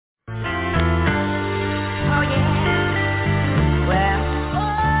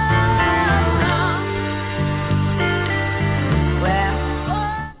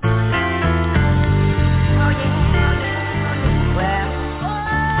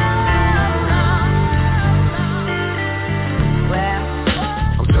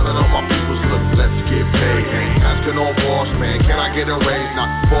I get a raise?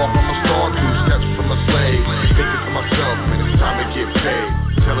 Not far from a star, 2 steps from a slave. Thinking to myself, man, it's time to get paid.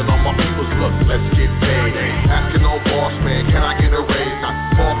 Telling all my peoples, look, let's get paid. Asking old boss, man, can I get a raise? Not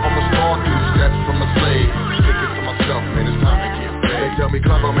far from a star, 2 steps from a slave. Thinking to myself, man, it's time to get paid. They tell me,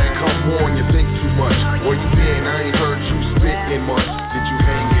 clever man, come on, you think too much. Where you been? I ain't heard you spit in months. Did you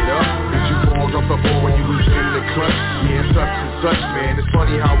hang it up? Did you fall off the ball when you was in the clutch? Yeah, such and such, man. It's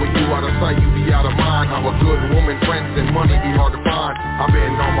funny how when you out of sight, you be out of mind. How a good woman, friends, and money be hard to find. I've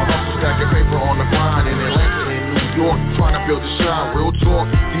been on my hustle, stacking paper on the grind in Atlanta and New York, trying to build a shine. Real talk,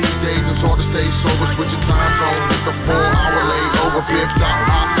 these days it's hard to stay sober, switching time zones with the 4-hour layover. Flips out,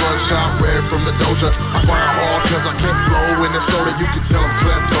 hot bloodshot, red from the doja. I grind hard cause I can't flow in the soda. You can tell I'm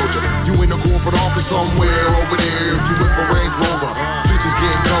Clem told you. You in the corporate office somewhere over there. If you with a Range Rover, this is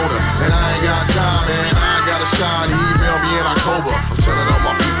getting colder, and I ain't got time, man. I gotta shine. He emailed me in October. I'm telling all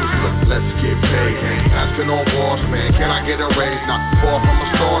my people, look, let's get paid. Asking all boss, man, can I get a raise? Not far from a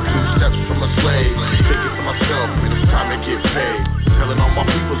star, 2 steps from a slave. Thinking to myself, man, it's time to get paid. Telling all my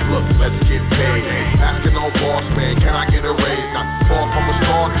people, look, let's get paid. Asking all boss, man, can I get a raise? Not far from a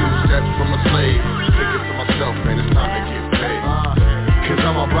star, 2 steps from a slave. Thinking to myself, man, it's time to get paid. Cause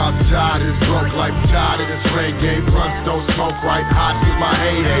I'm about tired of this broke life, tired of this reggae. Blunts don't smoke right, hot is my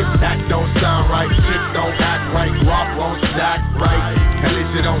heyday. Act don't sound right, shit don't act right, guap won't stack right. At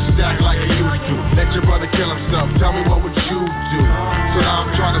least it don't stack like it used to. Let your brother kill himself, tell me what would you do? So now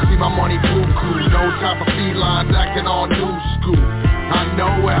I'm trying to see my money buku. No time for felines acting all new school. I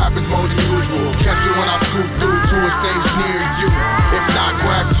know what happens more than usual. Catch you when I scoop through to a stage near you. If not,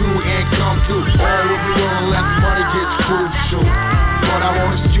 grab 2 and come through. All will be on unless money gets crucial. But I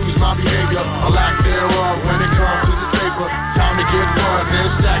won't excuse my behavior, a lack thereof when it comes to the paper. Time to get buzzed and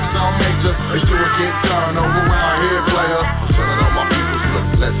stack some major. Let's do it, get done, over around here, player. I'm telling all my people, look,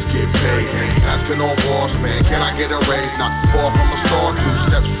 let's get paid. Asking all boss, man, can I get a raise? Not far from a star, 2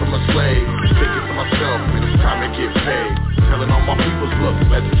 steps from a slave. Thinking to myself, man, it's time to get paid. Telling all my people, look,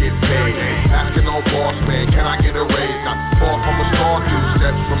 let's get paid. Asking all boss, man, can I get a raise? Not far from a star, 2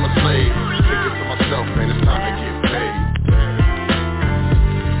 steps from a slave. Thinking to myself, man, it's time to get paid.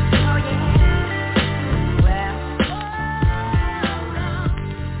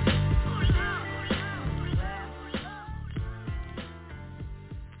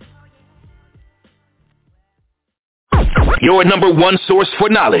 Your number 1 source for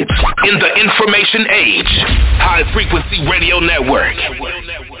knowledge in the information age. High Frequency Radio Network.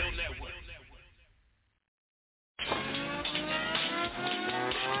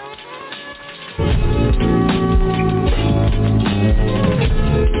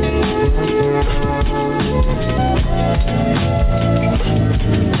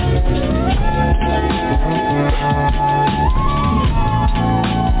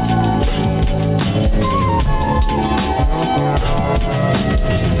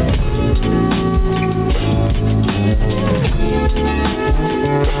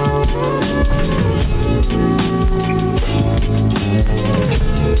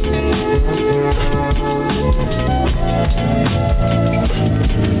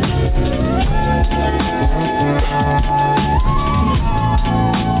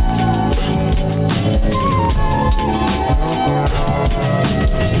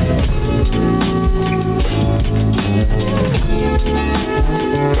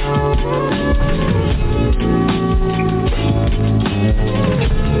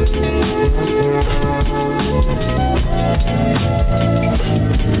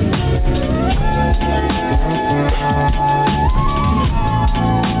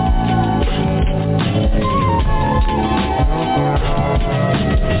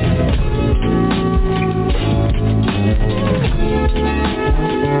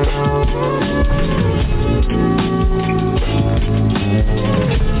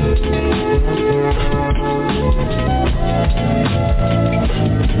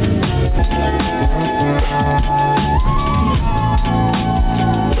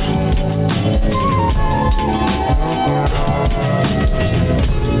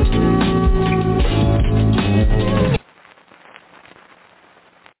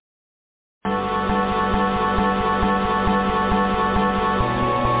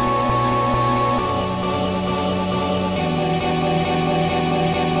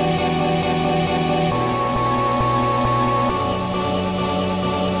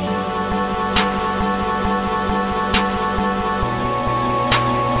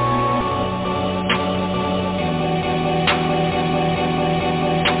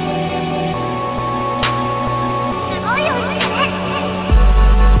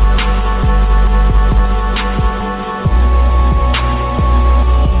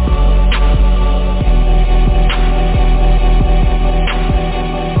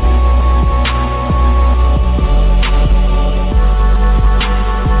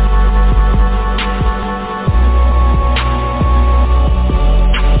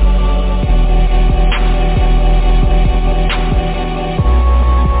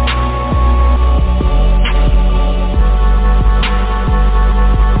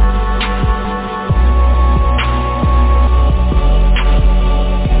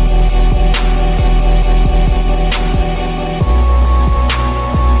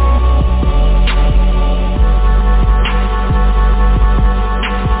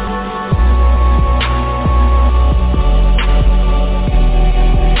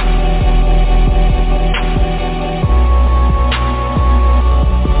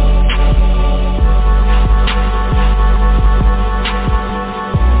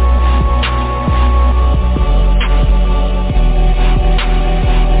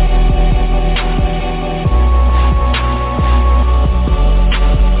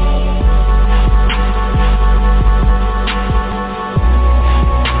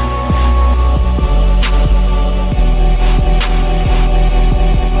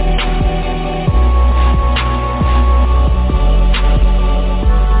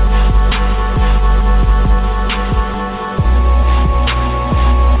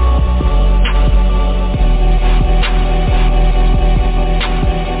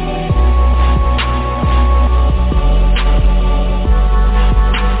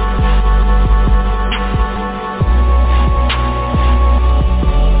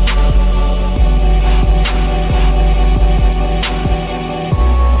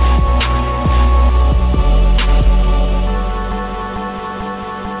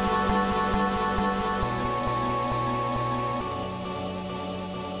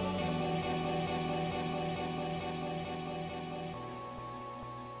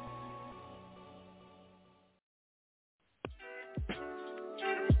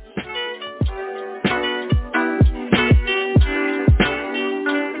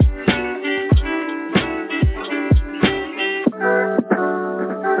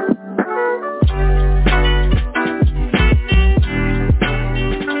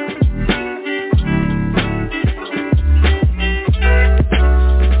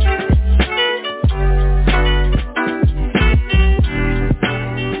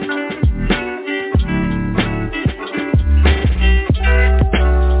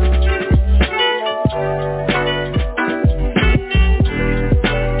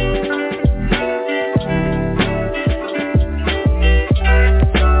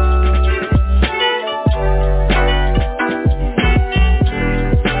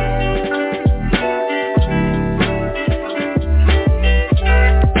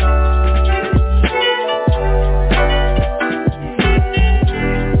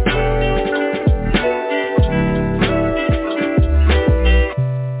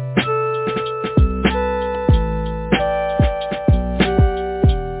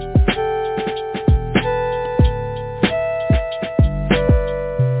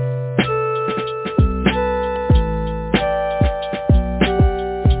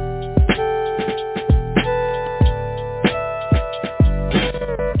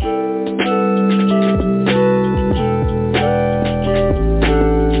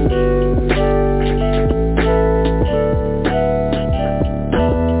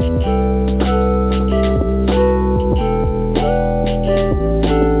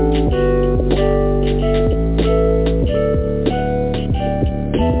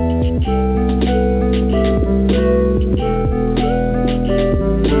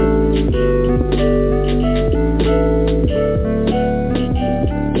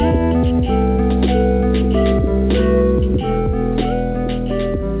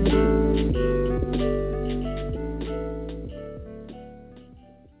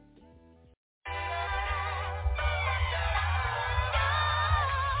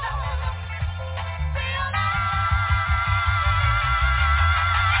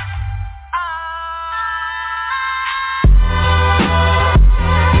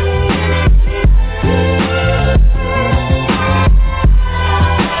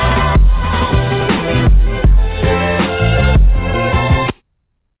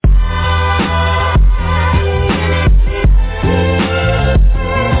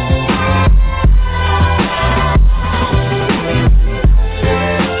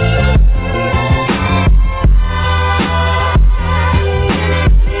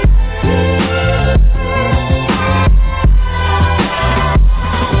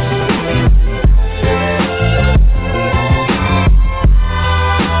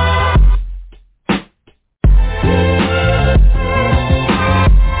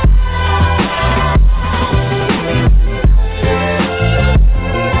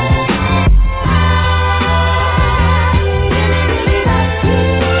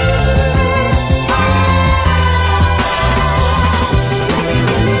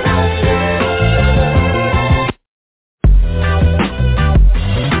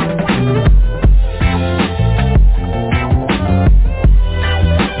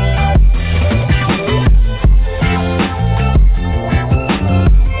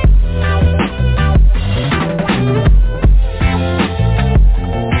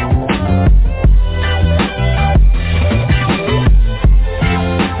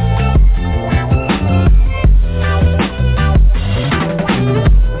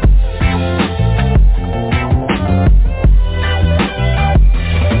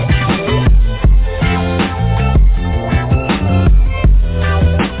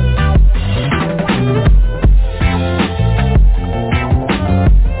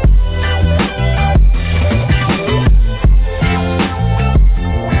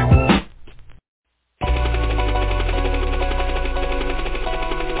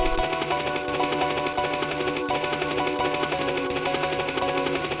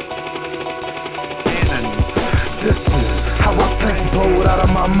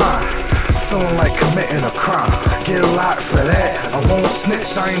 feeling like committing a crime. Get a lot for that, I won't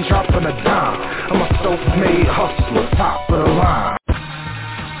snitch, I ain't dropping a dime. I'm a self-made hustler, top of the line.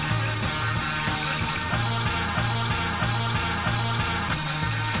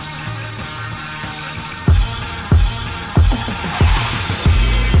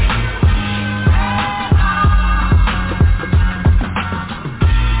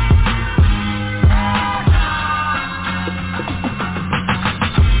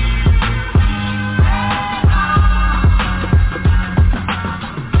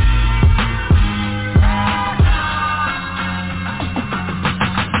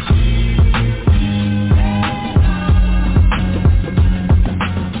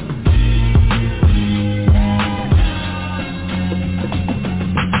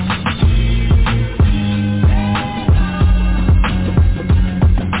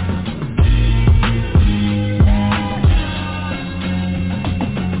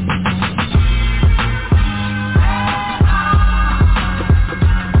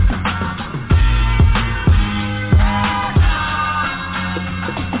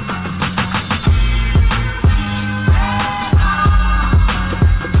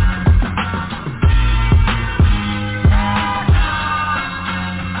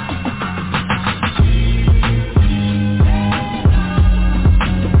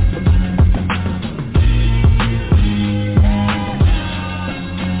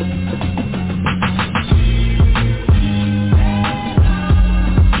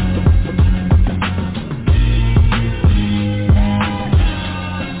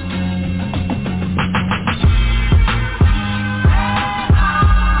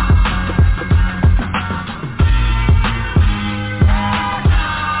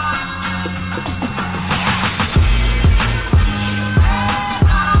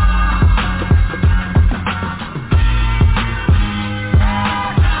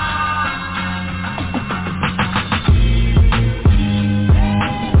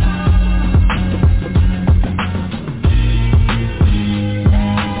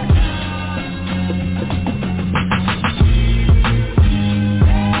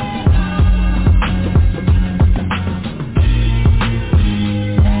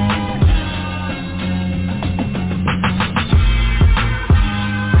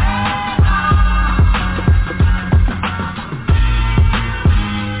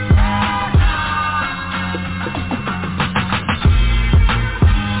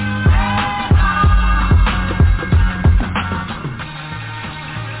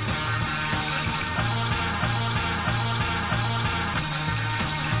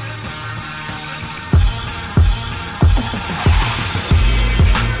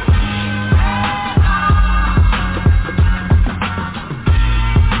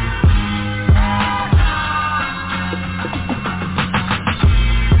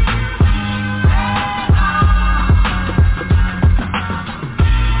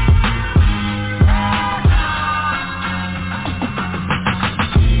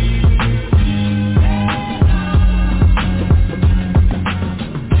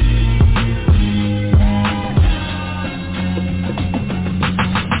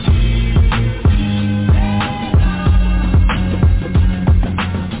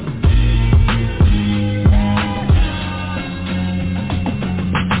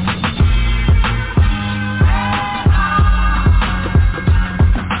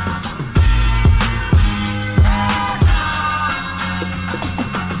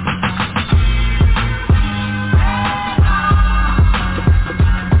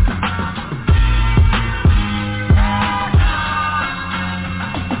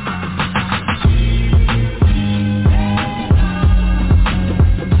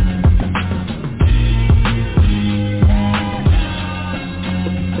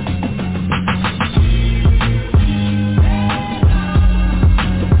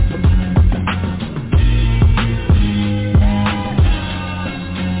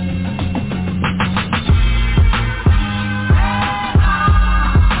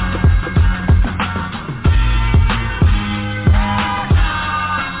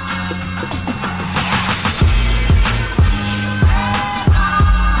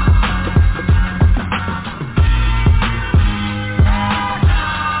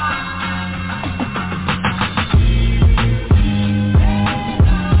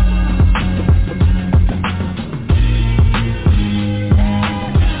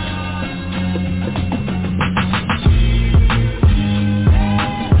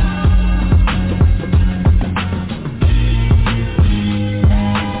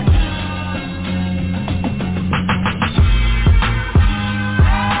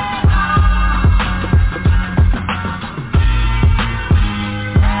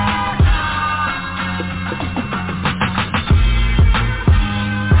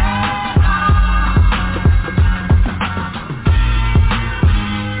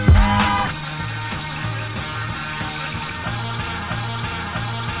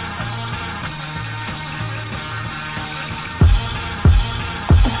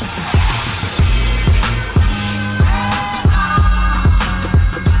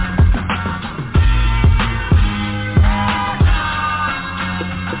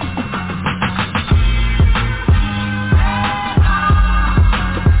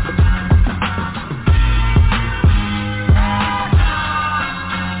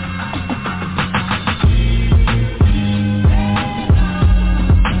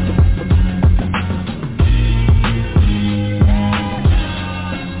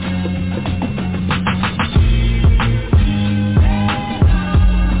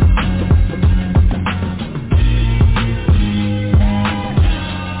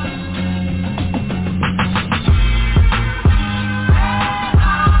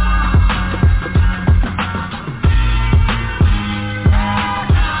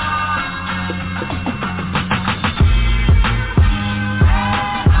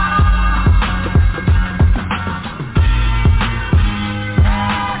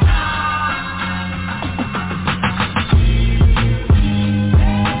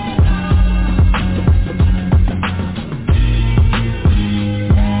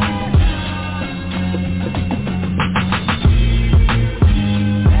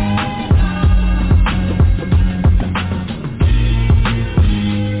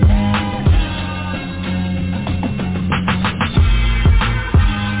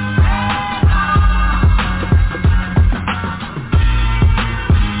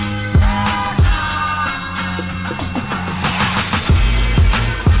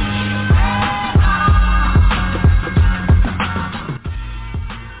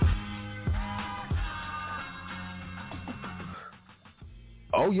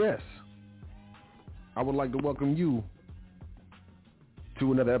 Oh, yes. I would like to welcome you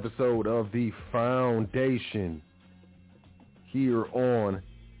to another episode of The Foundation here on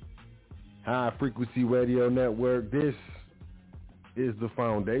High Frequency Radio Network. This is The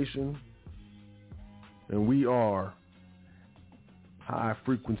Foundation, and we are high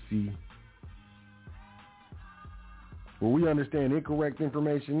frequency, where we understand incorrect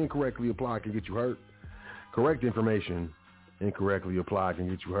information incorrectly applied can get you hurt. Correct information incorrectly applied can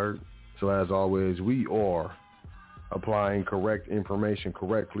get you hurt. So as always, we are applying correct information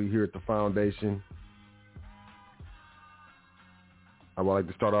correctly here at the Foundation. I would like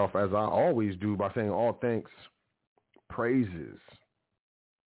to start off, as I always do, by saying all thanks, praises,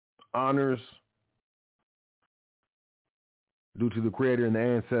 honors due to the Creator and the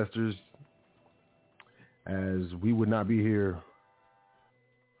ancestors, as we would not be here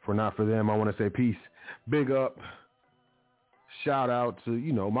for not for them. I want to say peace, big up, shout out to,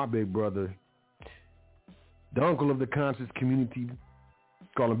 my big brother, the uncle of the conscious community,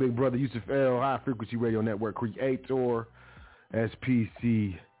 call him Big Brother Yusuf L, High Frequency Radio Network creator,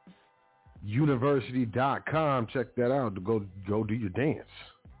 SPCUniversity.com. Check that out to go do your dance.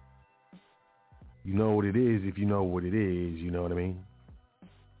 You know what it is if you know what it is, you know what I mean?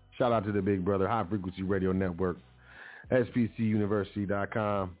 Shout out to the Big Brother, High Frequency Radio Network,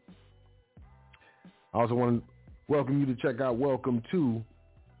 SPCUniversity.com. I also want to welcome you to check out Welcome to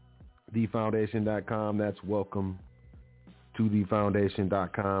TheFoundation.com. That's Welcome to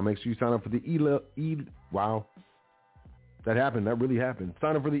TheFoundation.com. Make sure you sign up for the wow. That happened. That really happened.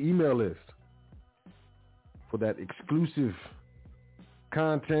 Sign up for the email list for that exclusive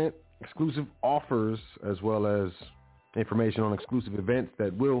content, exclusive offers, as well as information on exclusive events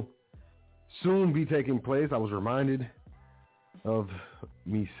that will soon be taking place. I was reminded of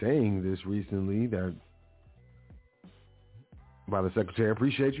me saying this recently that by the secretary. I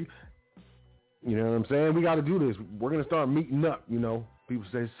appreciate you. You know what I'm saying? We got to do this. We're going to start meeting up, People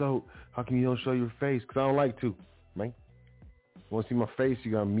say, so how come you don't show your face? Because I don't like to, man. You want to see my face?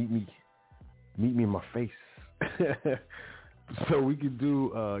 You got to meet me in my face. So we could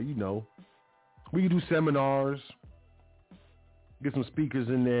do, we could do seminars, get some speakers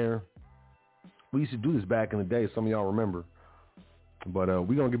in there. We used to do this back in the day. Some of y'all remember. But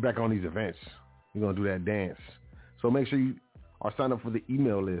we're going to get back on these events. We're going to do that dance. So make sure you are signed up for the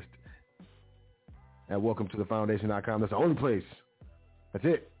email list at welcometothefoundation.com. That's the only place. That's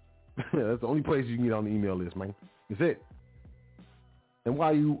it. That's the only place you can get on the email list, man. That's it. And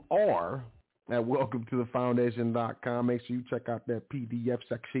while you are at welcometothefoundation.com, make sure you check out that PDF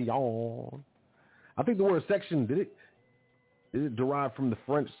section. I think the word section, did it derive from the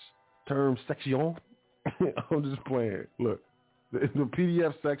French term section? I'm just playing. Look, the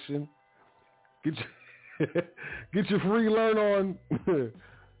PDF section. Get your free learn on.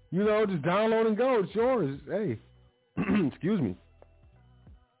 Just download and go. It's yours. Hey, excuse me.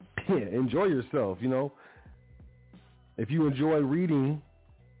 Enjoy yourself, If you enjoy reading,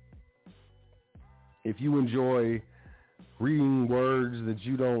 words that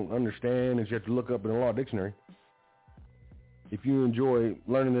you don't understand and you have to look up in a law dictionary, if you enjoy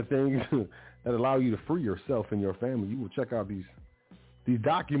learning the things that allow you to free yourself and your family, you will check out these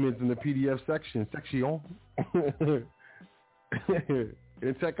documents in the PDF section.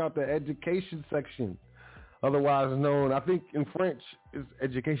 And check out the education section, otherwise known, I think in French, is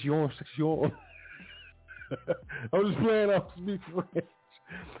education section. I'm just playing. I don't speak French.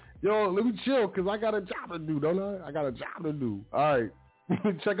 Yo, let me chill, because I got a job to do, don't I? I got a job to do. All right.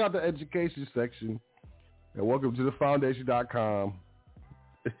 Check out the education section at welcometothefoundation.com.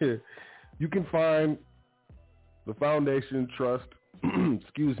 You can find the Foundation Trust,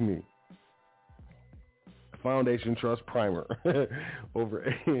 excuse me, Foundation Trust Primer over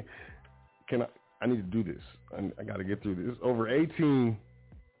I need to do this. I got to get through this. Over 18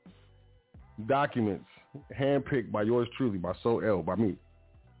 documents handpicked by yours truly, by Soul L, by me.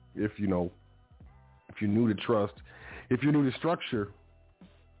 If you're new to trust, if you're new to structure,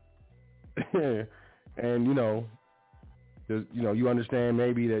 and you understand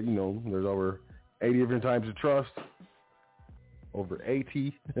maybe that there's over 80 different types of trust, over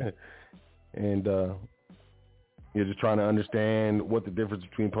 80, and you're just trying to understand what the difference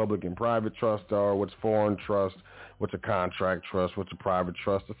between public and private trust are, what's foreign trust, what's a contract trust, what's a private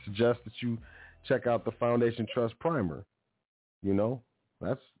trust. I suggest that you check out the Foundation Trust Primer.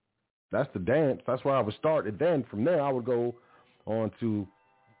 That's the dance. That's where I would start. And then from there, I would go on to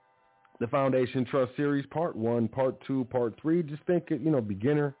the Foundation Trust Series, Part 1, Part 2, Part 3. Just think it,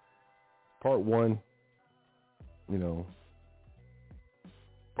 beginner, Part 1,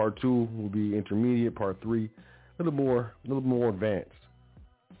 Part 2 will be intermediate, Part 3, a little more advanced.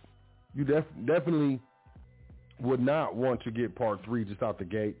 you definitely would not want to get part 3 just out the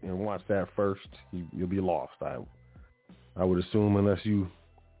gate and watch that first. You'll be lost. I would assume, unless you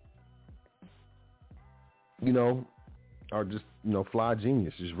are just, fly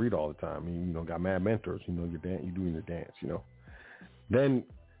genius, just read all the time. And, got mad mentors, you're doing your dance, Then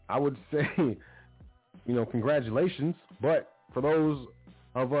I would say, congratulations. But for those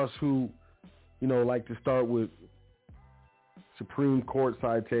of us who, like to start with Supreme Court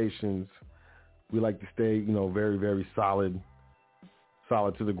citations, we like to stay, very, very solid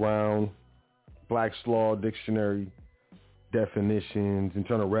to the ground. Black's Law Dictionary definitions,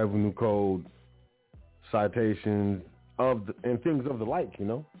 Internal Revenue Code citations and things of the like,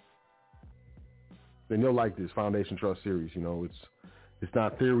 Then you'll like this Foundation Trust series. It's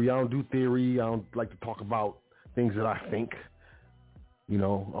not theory. I don't do theory. I don't like to talk about things that I think.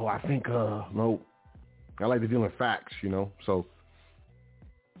 No. I like to deal in facts, So,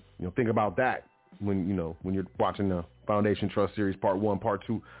 think about that when you're watching the Foundation Trust series, part 1, part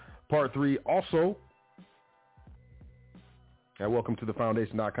 2, part 3. Also, at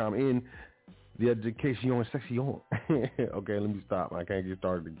welcometothefoundation.com in the education section. Okay, let me stop. I can't get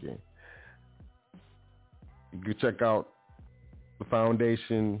started again. You can check out the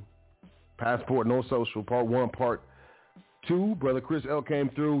Foundation Passport No Social, part 1, part 2. Brother Chris L came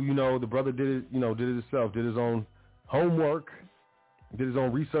through. The brother did it. Did it himself. Did his own homework. Did his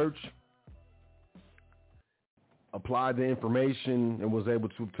own research. Applied the information and was able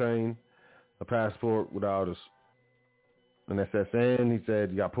to obtain a passport without an SSN. He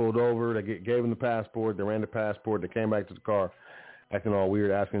said he got pulled over. They gave him the passport. They ran the passport. They came back to the car, acting all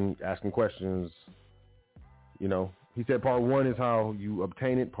weird, asking questions. He said part 1 is how you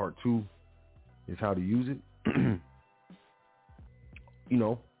obtain it. Part 2 is how to use it.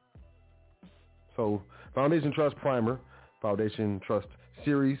 So Foundation Trust Primer, Foundation Trust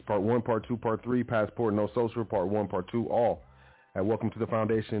Series, part 1, part 2, part 3, Passport No Social, part 1, part 2, all at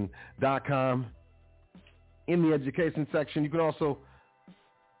welcometothefoundation.com in the education section. You can also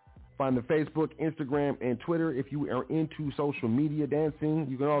find the Facebook, Instagram, and Twitter if you are into social media dancing.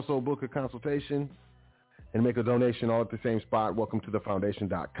 You can also book a consultation and make a donation all at the same spot,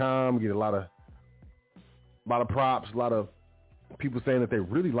 welcometothefoundation.com. Get a lot of props, a lot of people saying that they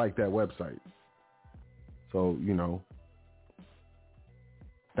really like that website. So,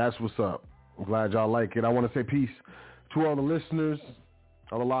 that's what's up. I'm glad y'all like it. I want to say peace to all the listeners,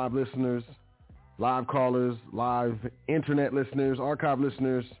 all the live listeners, live callers, live internet listeners, archive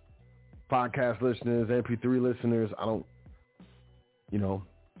listeners, podcast listeners, MP3 listeners. I don't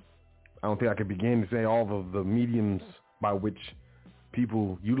think I could begin to say all of the mediums by which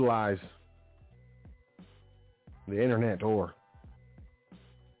people utilize the internet or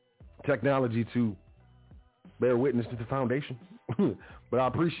technology to bear witness to the foundation. But I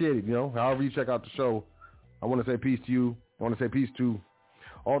appreciate it, however you check out the show. I want to say peace to you. I want to say peace to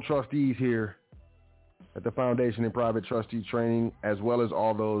all trustees here at the Foundation and Private Trustee Training, as well as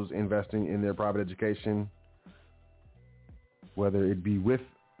all those investing in their private education, whether it be with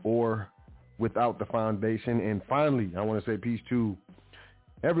or without the foundation. And finally, I want to say peace to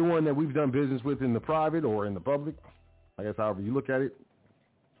everyone that we've done business with in the private or in the public, I guess however you look at it,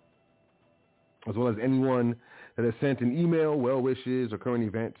 as well as anyone that has sent an email, well wishes, or current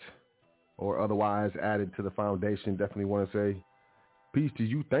event, or otherwise added to the foundation. Definitely want to say peace to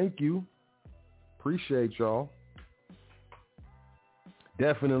you. Thank you. Appreciate y'all.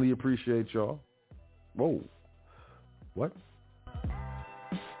 Definitely appreciate y'all. Whoa. What?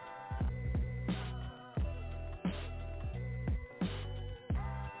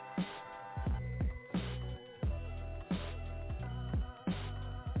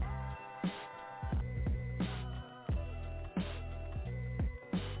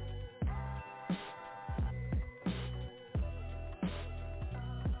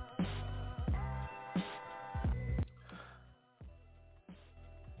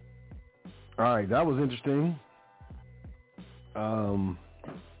 All right, that was interesting.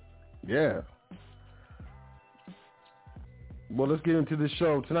 Yeah. Well, let's get into the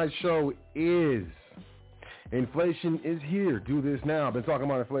show. Tonight's show is Inflation is Here. Do This Now. I've been talking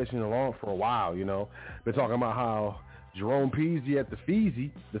about inflation for a while, Been talking about how Jerome Peasy at the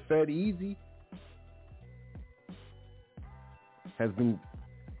Feezy, the Fed Easy, has been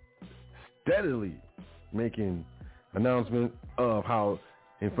steadily making announcement of how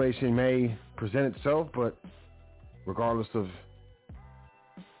inflation may present itself, but regardless of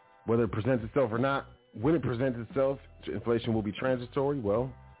whether it presents itself or not, when it presents itself, inflation will be transitory.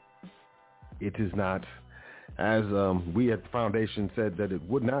 Well, it is not, as we at the foundation said that it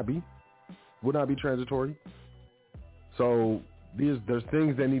would not be transitory. So there's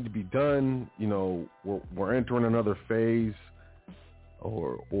things that need to be done. You know, we're entering another phase,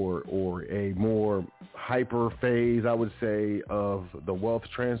 or a more hyper phase, I would say, of the wealth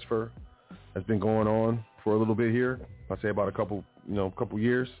transfer that's been going on for a little bit here. I'd say about a couple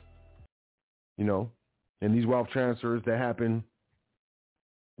years. You know, and these wealth transfers that happen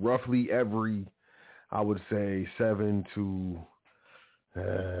roughly every, I would say, 7 to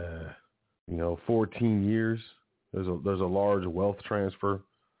 14 years. There's a large wealth transfer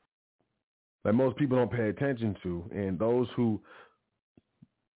that most people don't pay attention to, and those who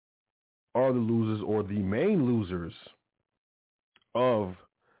are the losers or the main losers of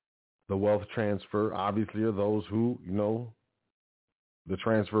the wealth transfer, obviously, are those who, you know, the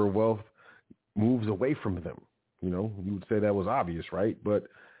transfer of wealth moves away from them. You know, you would say that was obvious, right? But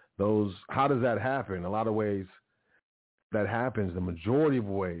how does that happen? A lot of ways that happens, the majority of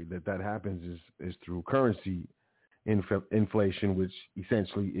the way that happens is through currency inflation, which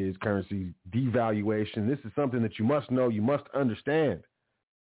essentially is currency devaluation. This is something that you must know, you must understand.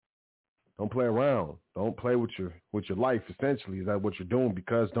 Don't play around. Don't play with your life, essentially. Is that what you're doing?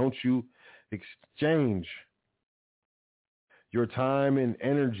 Because don't you exchange your time and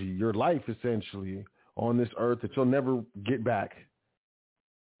energy, your life, essentially, on this earth that you'll never get back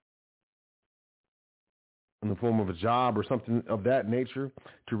in the form of a job or something of that nature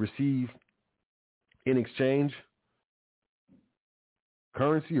to receive in exchange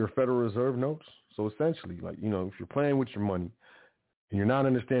currency or Federal Reserve notes. So essentially, like, you know, if you're playing with your money and you're not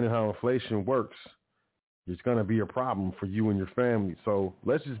understanding how inflation works, it's going to be a problem for you and your family. So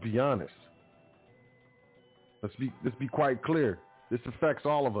let's just be honest. Let's be quite clear. This affects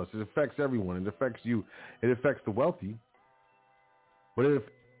all of us. It affects everyone. It affects you. It affects the wealthy. But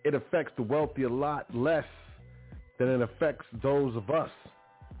it affects the wealthy a lot less than it affects those of us.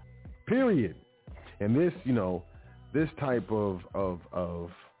 Period. And this, you know, this type of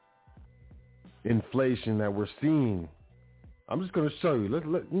inflation that we're seeing, I'm just going to show you. Let's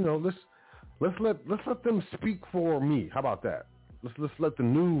let them speak for me. How about that? Let's let the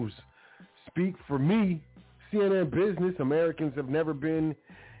news speak for me. CNN Business, Americans have never been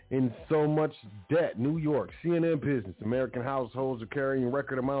in so much debt. New York, CNN Business, American households are carrying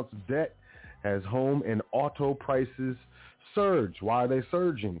record amounts of debt as home and auto prices surge. Why are they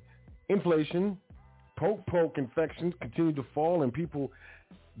surging? Inflation, poke infections continue to fall, and people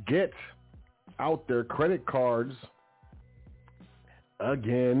get out their credit cards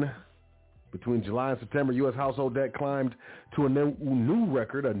again. Between July and September, U.S. household debt climbed to a new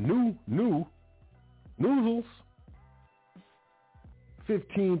record, a new noodles,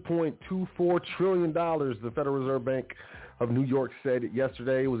 $15.24 trillion. The Federal Reserve Bank of New York said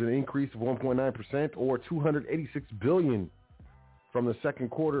yesterday was an increase of 1.9%, or $286 billion from the second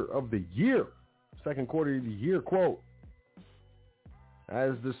quarter of the year. Quote,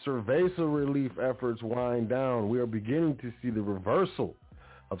 as the surveying relief efforts wind down, we are beginning to see the reversal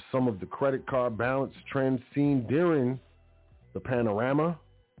of some of the credit card balance trends seen during the panorama.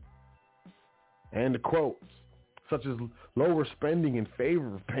 And the quotes, such as lower spending in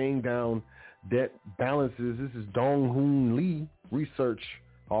favor of paying down debt balances. This is Dong-Hoon Lee, research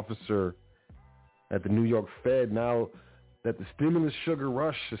officer at the New York Fed. Now that the stimulus sugar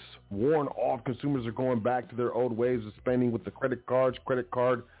rush has worn off, consumers are going back to their old ways of spending with the credit cards. Credit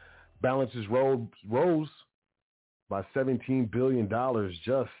card balances rose by $17 billion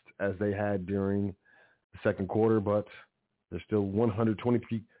just as they had during the second quarter, but they're still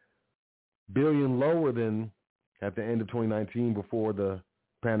 $123 billion lower than at the end of 2019 before the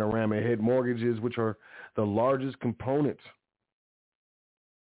panorama hit. Mortgages, which are the largest component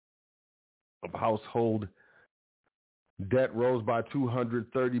of household debt, rose by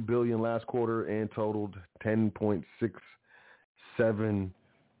 $230 billion last quarter and totaled $10.67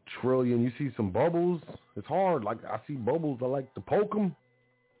 trillion. You see some bubbles. It's hard. Like, I see bubbles. I like to poke them,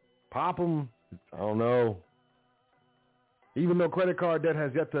 pop them. I don't know. Even though credit card debt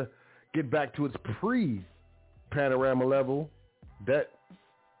has yet to get back to its pre-panorama level,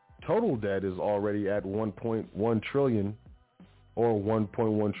 total debt is already at $1.1 trillion, or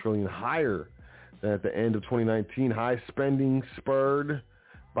 $1.1 trillion higher than at the end of 2019. High spending spurred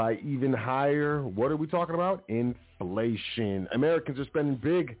by even higher, what are we talking about? Inflation. Americans are spending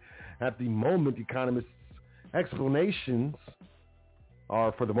big at the moment. Economists' explanations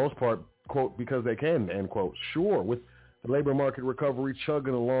are, for the most part, quote, because they can, end quote. Sure, with the labor market recovery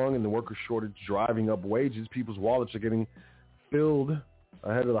chugging along and the worker shortage driving up wages, people's wallets are getting filled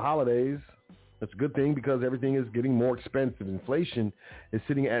ahead of the holidays. That's a good thing because everything is getting more expensive. Inflation is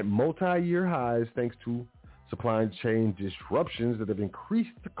sitting at multi-year highs thanks to supply chain disruptions that have increased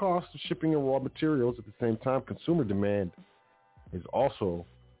the cost of shipping and raw materials. At the same time, consumer demand is also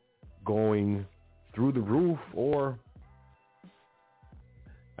going through the roof, or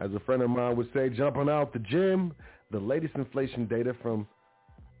as a friend of mine would say, jumping out the gym. The latest inflation data from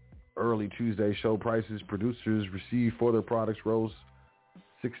early Tuesday showed prices producers received for their products rose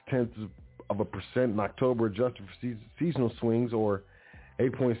 0.6% in October, adjusted for seasonal swings, or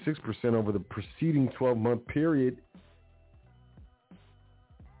 8.6% over the preceding 12-month period.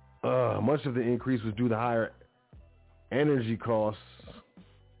 Much of the increase was due to higher energy costs.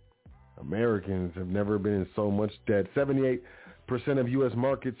 Americans have never been in so much debt. 78% of U.S.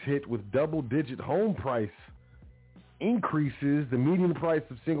 markets hit with double-digit home price increases. The median price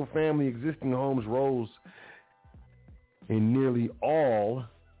of single-family existing homes rose in nearly all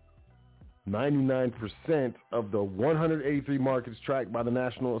 99% of the 183 markets tracked by the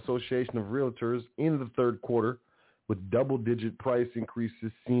National Association of Realtors in the third quarter, with double-digit price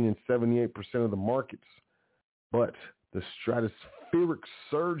increases seen in 78% of the markets. But the stratospheric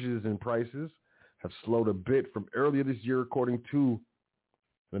surges in prices have slowed a bit from earlier this year, according to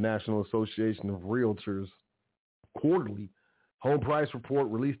the National Association of Realtors quarterly home price report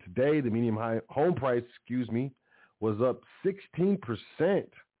released today. The median home price, was up 16%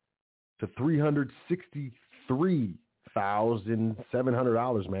 to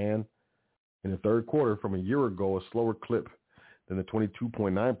 $363,700, man, in the third quarter from a year ago, a slower clip than the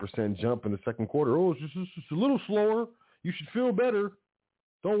 22.9% jump in the second quarter. Oh, it's just a little slower. You should feel better.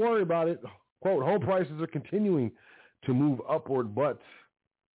 Don't worry about it. Quote, home prices are continuing to move upward, but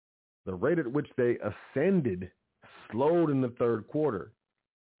the rate at which they ascended slowed in the third quarter.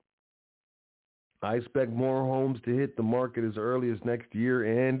 I expect more homes to hit the market as early as next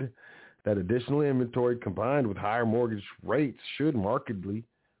year, and that additional inventory combined with higher mortgage rates should markedly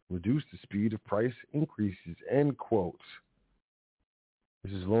reduce the speed of price increases, end quote.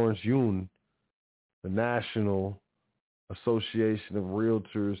 This is Lawrence Yun, the National Association of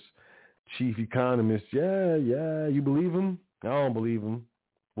Realtors chief economist. Yeah, you believe him? I don't believe him.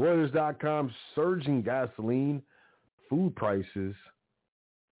 Reuters.com, surging gasoline, food prices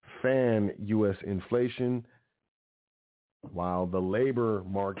fan U.S. inflation, while the labor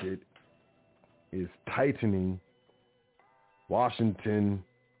market is tightening. Washington,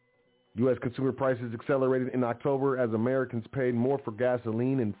 U.S. consumer prices accelerated in October as Americans paid more for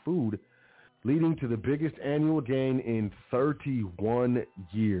gasoline and food, leading to the biggest annual gain in 31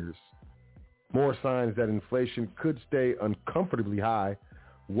 years. More signs that inflation could stay uncomfortably high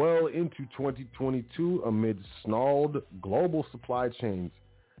well into 2022 amid snarled global supply chains.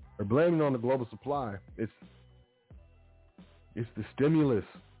 They're blaming on the global supply. It's the stimulus.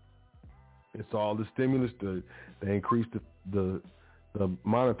 It's all the stimulus. They increased the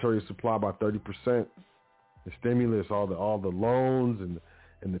monetary supply by 30%. The stimulus, all the loans and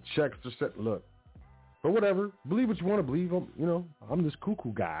the checks are set. Look, but whatever. Believe what you want to believe. I'm this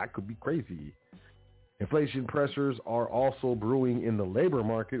cuckoo guy. I could be crazy. Inflation pressures are also brewing in the labor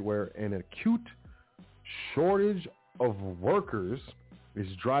market, where an acute shortage of workers is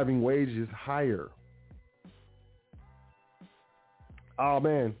driving wages higher. Oh,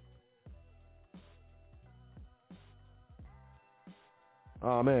 man.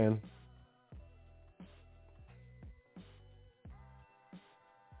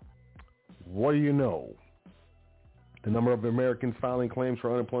 What do you know? The number of Americans filing claims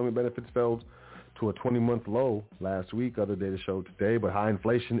for unemployment benefits fell to a 20-month low last week, other data showed today, but high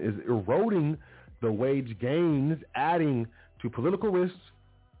inflation is eroding the wage gains, adding to political risks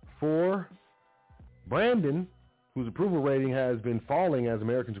for Brandon, whose approval rating has been falling as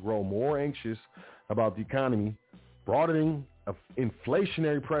Americans grow more anxious about the economy. Broadening of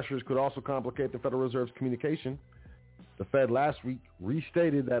inflationary pressures could also complicate the Federal Reserve's communication. The Fed last week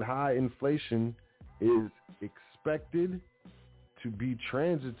restated that high inflation is expected to be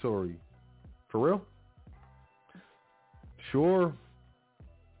transitory. For real? Sure.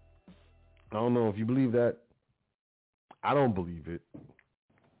 I don't know if you believe that. I don't believe it.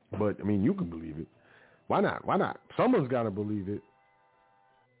 But, you can believe it. Why not? Someone's got to believe it.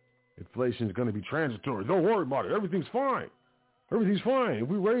 Inflation is going to be transitory. Don't worry about it. Everything's fine. If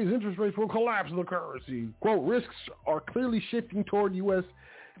we raise interest rates, we'll collapse the currency. Quote, risks are clearly shifting toward U.S.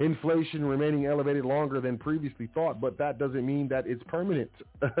 inflation remaining elevated longer than previously thought, but that doesn't mean that it's permanent.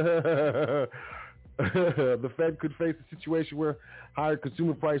 The Fed could face a situation where higher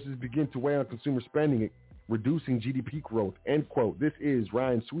consumer prices begin to weigh on consumer spending, reducing GDP growth, end quote. This is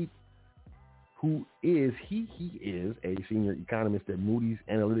Ryan Sweet, who is, he is a senior economist at Moody's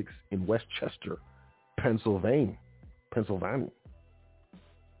Analytics in Westchester, Pennsylvania.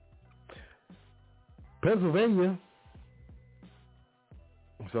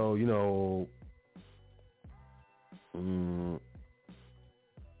 So,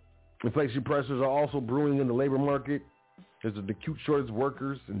 Inflation pressures are also brewing in the labor market. There's an acute shortage of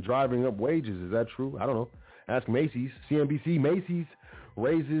workers and driving up wages. Is that true? I don't know. Ask Macy's. CNBC. Macy's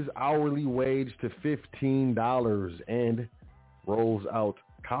raises hourly wage to $15 and rolls out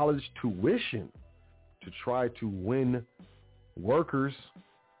college tuition to try to win workers.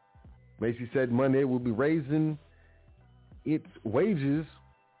 Macy's said Monday it will be raising its wages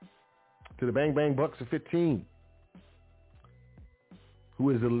to the bang bang bucks of 15. Who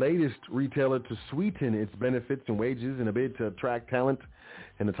is the latest retailer to sweeten its benefits and wages in a bid to attract talent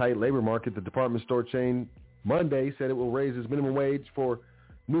in a tight labor market. The department store chain Monday said it will raise its minimum wage for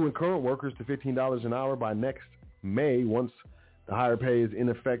new and current workers to $15 an hour by next May. Once the higher pay is in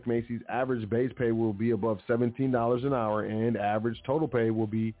effect, Macy's average base pay will be above $17 an hour and average total pay will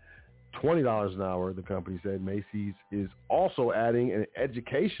be $20 an hour, the company said. Macy's is also adding an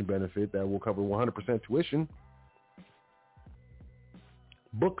education benefit that will cover 100% tuition,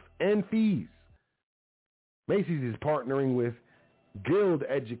 books, and fees. Macy's is partnering with Guild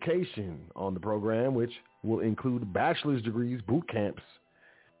Education on the program, which will include bachelor's degrees, boot camps,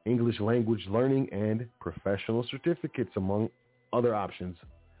 English language learning, and professional certificates, among other options.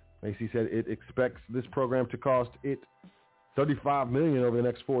 Macy's said it expects this program to cost it $35 million over the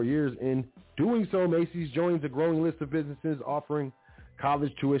next 4 years. In doing so, Macy's joins a growing list of businesses offering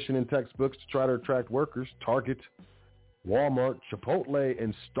college tuition and textbooks to try to attract workers. Target, Walmart, Chipotle,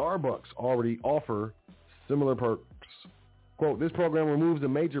 and Starbucks already offer similar perks. Quote, this program removes a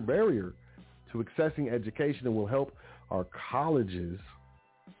major barrier to accessing education and will help our colleges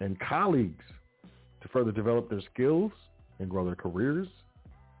and colleagues to further develop their skills and grow their careers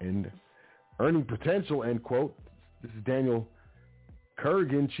and earning potential, end quote. This is Daniel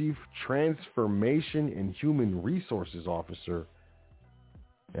Kurgan, Chief Transformation and Human Resources Officer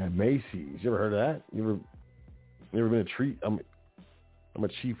at Macy's. You ever heard of that? You ever been I'm a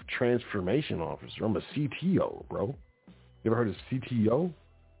Chief Transformation Officer. I'm a CTO, bro. You ever heard of CTO?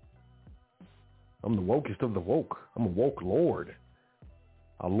 I'm the wokest of the woke. I'm a woke lord.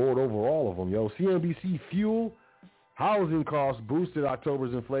 I lord over all of them, yo. CNBC. Fuel housing costs boosted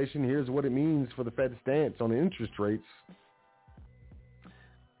October's inflation. Here's what it means for the Fed's stance on interest rates.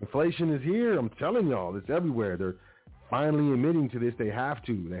 Inflation is here. I'm telling y'all, it's everywhere. They're finally admitting to this. They have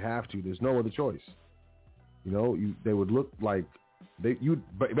to. There's no other choice. You know, they would look like you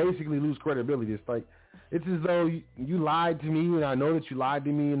basically lose credibility. It's as though you lied to me, and I know that you lied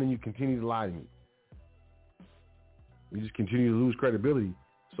to me, and then you continue to lie to me. You just continue to lose credibility.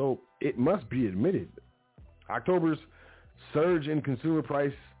 So it must be admitted. October's surge in consumer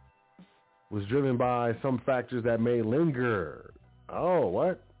price was driven by some factors that may linger. Oh,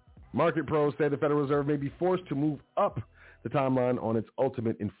 what? Market pros say the Federal Reserve may be forced to move up the timeline on its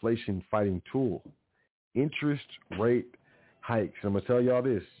ultimate inflation-fighting tool, interest rate hikes. I'm going to tell y'all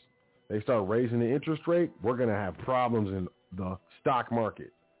this. They start raising the interest rate, we're going to have problems in the stock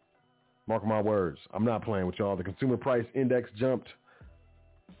market. Mark my words. I'm not playing with y'all. The consumer price index jumped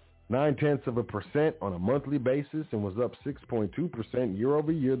 0.9% on a monthly basis and was up 6.2% year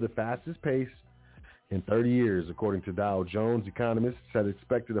over year, the fastest pace in 30 years, according to Dow Jones. Economists had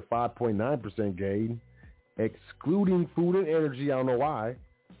expected a 5.9% gain, excluding food and energy. I don't know why.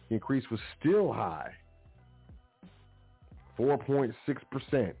 The increase was still high,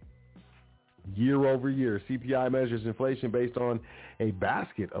 4.6% year over year. CPI measures inflation based on a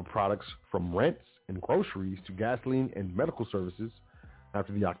basket of products from rents and groceries to gasoline and medical services.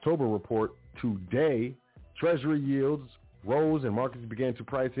 After the October report today, Treasury yields rose and markets began to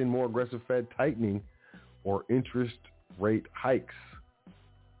price in more aggressive Fed tightening or interest rate hikes.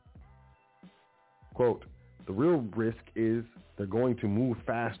 Quote, the real risk is they're going to move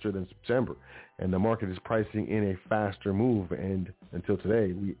faster than September, and the market is pricing in a faster move. And until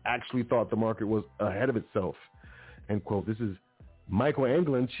today, we actually thought the market was ahead of itself, end quote. This is Michael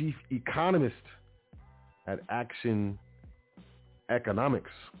Anglin, chief economist at Action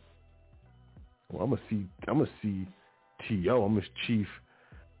Economics. Well, I'm a CTO. I'm a chief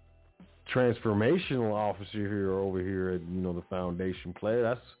transformational officer here over here at the foundation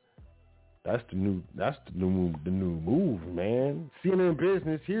player. That's the new move, man. CNN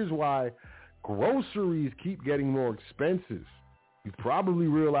Business. Here's why groceries keep getting more expensive. You probably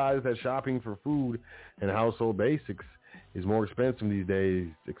realize that shopping for food and household basics is more expensive these days.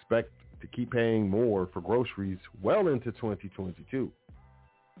 Expect to keep paying more for groceries well into 2022.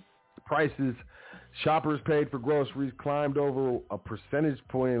 The prices shoppers paid for groceries climbed over a percentage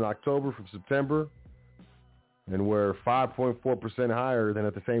point in October from September and were 5.4% higher than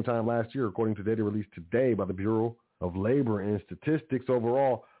at the same time last year, according to data released today by the Bureau of Labor and Statistics.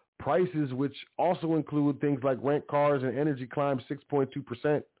 Overall, prices, which also include things like rent, cars, and energy, climbed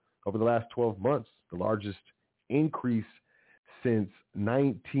 6.2% over the last 12 months, the largest increase since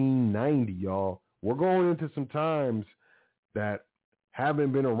 1990, y'all. We're going into some times that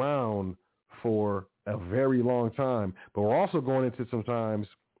haven't been around for a very long time, but we're also going into some times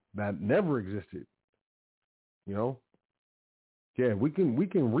that never existed. You know? Yeah, we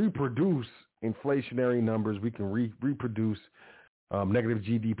can reproduce inflationary numbers. We can reproduce negative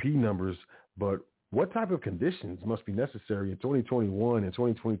GDP numbers, but what type of conditions must be necessary in 2021 and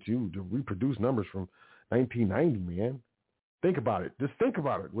 2022 to reproduce numbers from 1990, man? Think about it. Just think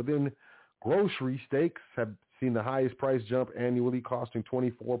about it. Within grocery, steaks have seen the highest price jump annually, costing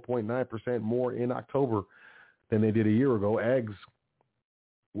 24.9% more in October than they did a year ago. Eggs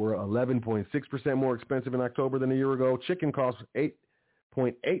were 11.6% more expensive in October than a year ago. Chicken cost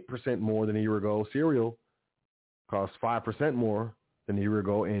 8.8% more than a year ago. Cereal cost 5% more than a year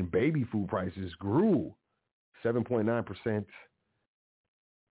ago, and baby food prices grew 7.9%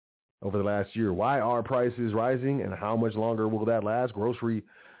 over the last year. Why are prices rising, and how much longer will that last? Grocery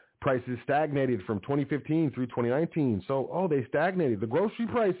prices stagnated from 2015 through 2019. So, they stagnated. The grocery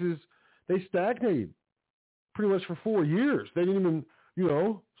prices, they stagnated pretty much for 4 years. They didn't even,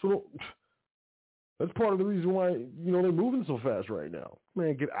 so that's part of the reason why, they're moving so fast right now.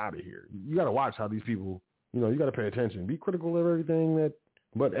 Man, get out of here. You got to watch how these people, you got to pay attention. Be critical of everything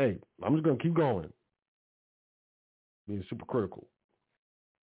but hey, I'm just going to keep going. Being super critical.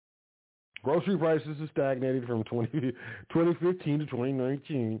 Grocery prices have stagnated from 2015 to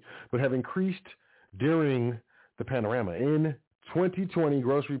 2019, but have increased during the panorama. In 2020,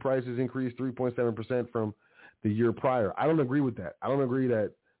 grocery prices increased 3.7% from the year prior. I don't agree with that. I don't agree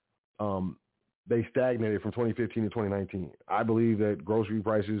that they stagnated from 2015 to 2019. I believe that grocery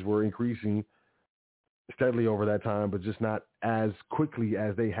prices were increasing steadily over that time, but just not as quickly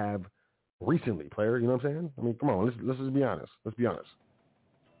as they have recently, player. You know what I'm saying? I mean, come on, let's just be honest. Let's be honest.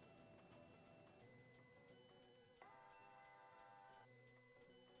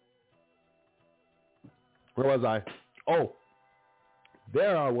 Where was I? Oh,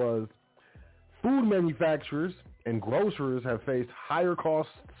 there I was. Food manufacturers and grocers have faced higher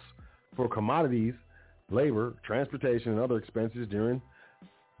costs for commodities, labor, transportation, and other expenses during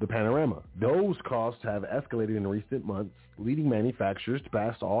the panorama. Those costs have escalated in recent months, leading manufacturers to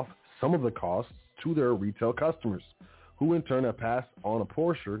pass off some of the costs to their retail customers, who in turn have passed on a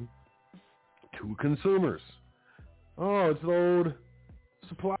portion to consumers. Oh, it's the old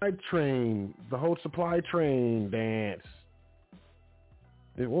supply train, the whole supply train dance.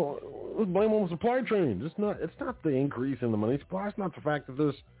 Let's blame on the supply train. It's not the increase in the money supply. It's not the fact that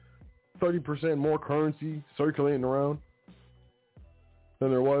there's 30% more currency circulating around than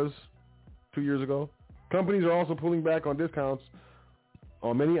there was 2 years ago. Companies are also pulling back on discounts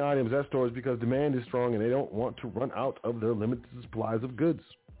on many items at stores because demand is strong and they don't want to run out of their limited supplies of goods.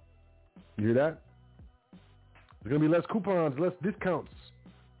 You hear that? There's going to be less coupons, less discounts.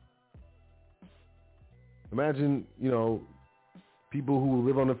 Imagine, people who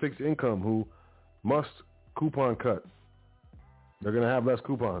live on a fixed income who must coupon cut. They're going to have less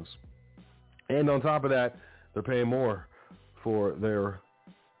coupons. And on top of that, they're paying more for their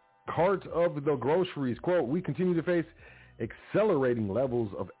cart of the groceries. Quote, we continue to face accelerating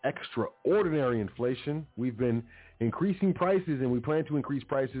levels of extraordinary inflation. We've been increasing prices, and we plan to increase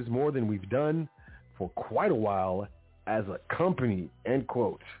prices more than we've done for quite a while as a company, end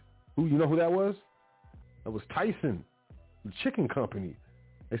quote. You know who that was? That was Tyson, the chicken company.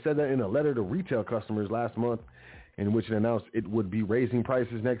 They said that in a letter to retail customers last month, in which it announced it would be raising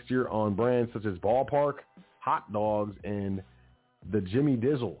prices next year on brands such as Ballpark, hot dogs, and the Jimmy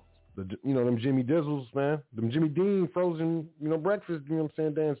Dizzle. Them Jimmy Dizzles, man. Them Jimmy Dean frozen, breakfast,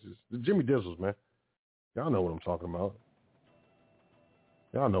 dances. The Jimmy Dizzles, man. Y'all know what I'm talking about.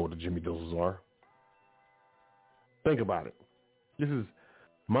 Y'all know what the Jimmy Dizzles are. Think about it. This is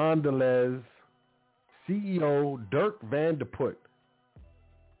Mondelez CEO Dirk Van de Put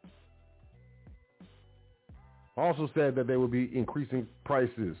also said that they would be increasing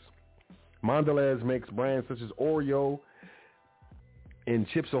prices. Mondelez makes brands such as Oreo and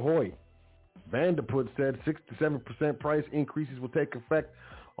Chips Ahoy. Van de Put said 6 to 7% price increases will take effect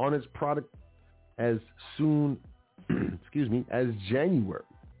on its product as soon, as January.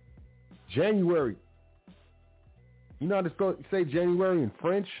 January. You know how to say January in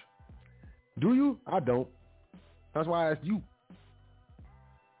French? Do you? I don't. That's why I asked you.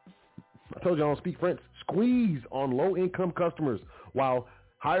 I told you I don't speak French. Squeeze on low-income customers while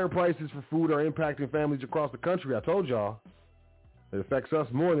higher prices for food are impacting families across the country. I told y'all it affects us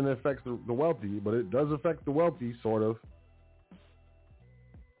more than it affects the wealthy, but it does affect the wealthy, sort of.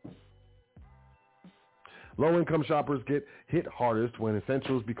 Low-income shoppers get hit hardest when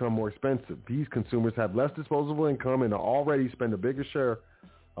essentials become more expensive. These consumers have less disposable income and already spend a bigger share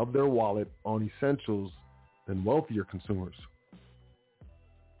of their wallet on essentials than wealthier consumers.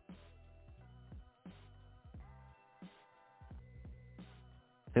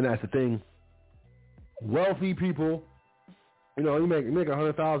 And that's the thing. Wealthy people, you make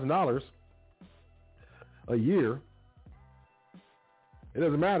 $100,000 a year. It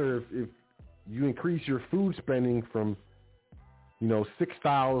doesn't matter if you increase your food spending from,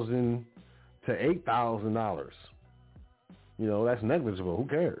 $6,000 to $8,000. That's negligible. Who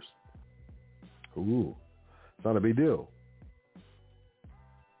cares? Ooh, it's not a big deal.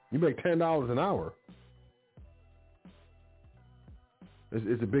 You make $10 an hour.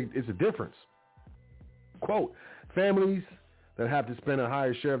 It's a difference. Quote, families that have to spend a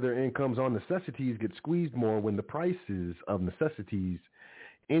higher share of their incomes on necessities get squeezed more when the prices of necessities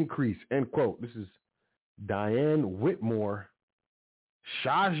increase, end quote. This is Diane Whitmore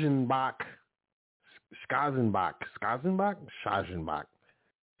Schazenbach.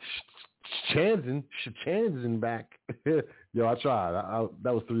 Yo, I tried.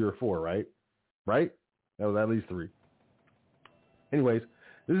 That was 3 or 4, right? Right? That was at least 3. Anyways,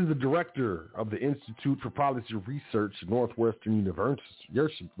 this is the director of the Institute for Policy Research at Northwestern University.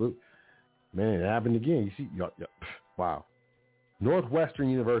 Man, it happened again. You see? Wow. Northwestern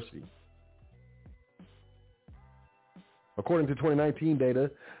University. According to 2019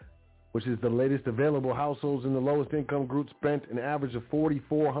 data, which is the latest available, households in the lowest income group spent an average of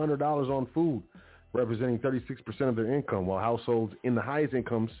 $4,400 on food, representing 36% of their income, while households in the highest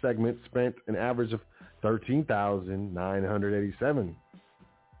income segment spent an average of $13,987,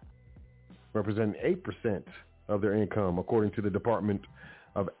 representing 8% of their income, according to the Department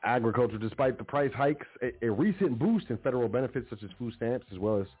of Agriculture. Despite the price hikes, a recent boost in federal benefits such as food stamps, as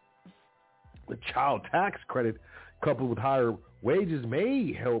well as the child tax credit, coupled with higher wages,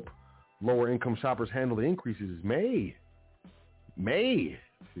 may help lower income shoppers handle the increases. May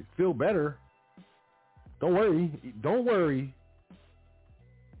feel better. Don't worry,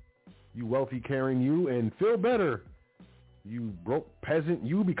 you wealthy caring you, and feel better, you broke peasant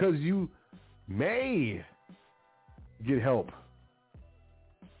you, because you may get help.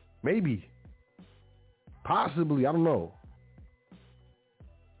 Maybe, possibly, I don't know.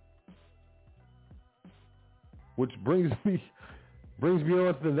 Which brings me on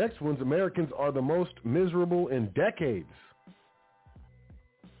to the next ones. Americans are the most miserable in decades.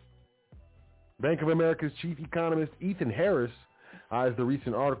 Bank of America's chief economist Ethan Harris eyes the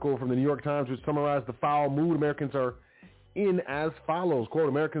recent article from the New York Times, which summarized the foul mood Americans are in as follows. Quote,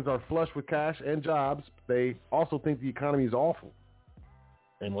 Americans are flush with cash and jobs. They also think the economy is awful,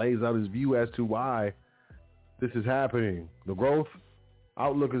 and lays out his view as to why this is happening. The growth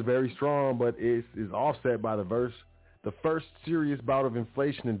outlook is very strong, but is offset by the first serious bout of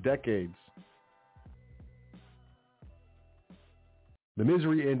inflation in decades. The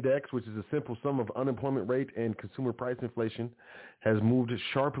misery index, which is a simple sum of unemployment rate and consumer price inflation, has moved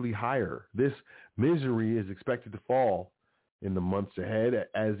sharply higher. This misery is expected to fall in the months ahead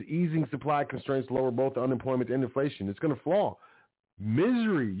as easing supply constraints lower both unemployment and inflation. It's going to fall.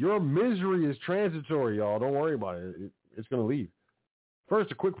 Your misery is transitory, y'all. Don't worry about it. It's going to leave.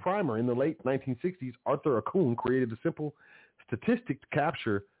 First, a quick primer. In the late 1960s, Arthur Accoon created a simple statistic to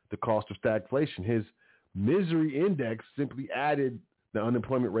capture the cost of stagflation. His misery index simply added the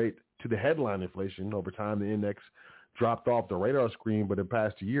unemployment rate to the headline inflation. Over time, the index dropped off the radar screen, but in the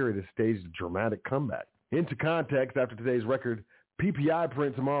past year, it has staged a dramatic comeback. Into context, after today's record PPI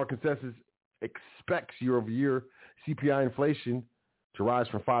print tomorrow, consensus expects year-over-year CPI inflation to rise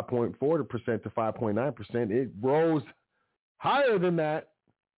from 5.4% to 5.9%. It rose higher than that.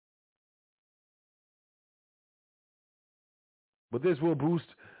 But this will boost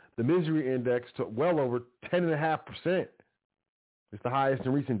the misery index to well over 10.5%. It's the highest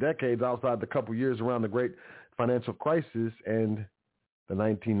in recent decades, outside the couple years around the great financial crisis and the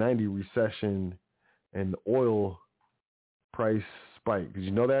 1990 recession and the oil price spike. Did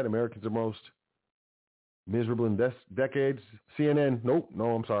you know that? Americans are most miserable in decades. CNN,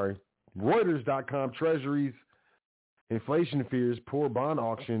 I'm sorry. Reuters.com, Treasuries, inflation fears, poor bond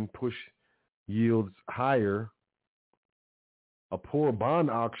auction push yields higher. A poor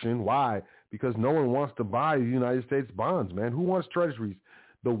bond auction. Why? Because no one wants to buy United States bonds, man. Who wants treasuries?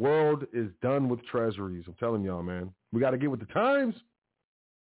 The world is done with treasuries. I'm telling y'all, man. We got to get with the times,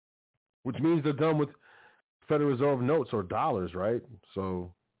 which means they're done with Federal Reserve notes or dollars, right?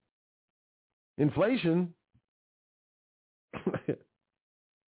 So inflation.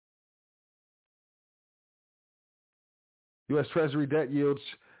 U.S. Treasury debt yields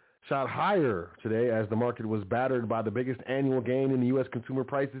shot higher today as the market was battered by the biggest annual gain in the U.S. consumer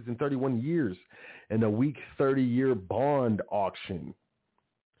prices in 31 years in a weak 30-year bond auction.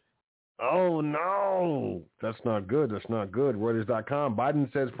 Oh, no. That's not good. That's not good. Reuters.com.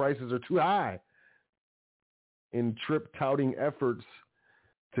 Biden says prices are too high in trip touting efforts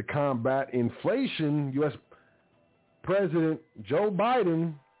to combat inflation. U.S. President Joe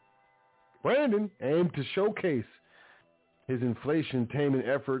Biden, Brandon, aimed to showcase his inflation taming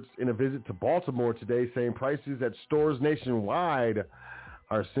efforts in a visit to Baltimore today, saying prices at stores nationwide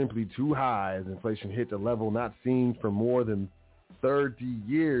are simply too high as inflation hit a level not seen for more than 30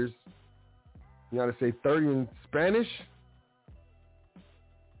 years. You got to say 30 in Spanish?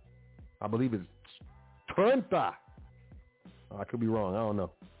 I believe it's 30. I could be wrong. I don't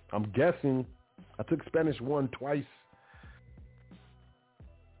know. I'm guessing. I took Spanish 1 twice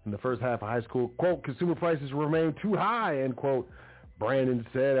in the first half of high school. Quote, consumer prices remain too high, end quote, Brandon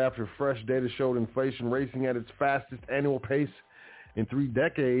said after fresh data showed inflation racing at its fastest annual pace in 3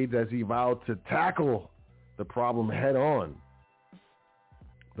 decades as he vowed to tackle the problem head on.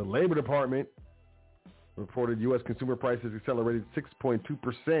 The Labor Department reported U.S. consumer prices accelerated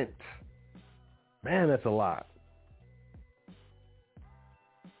 6.2%. Man, that's a lot.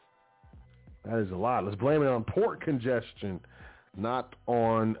 That is a lot. Let's blame it on port congestion, not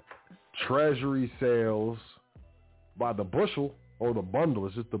on treasury sales by the bushel or the bundle.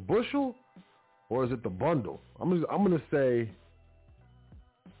 Is it the bushel or is it the bundle? I'm going to say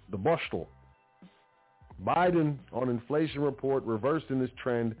the bushel. Biden on inflation report reversing this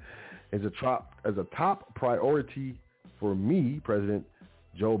trend as a top priority for me. President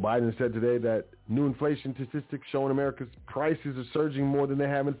Joe Biden said today that new inflation statistics showing America's prices are surging more than they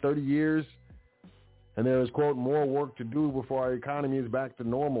have in 30 years. And there is, quote, more work to do before our economy is back to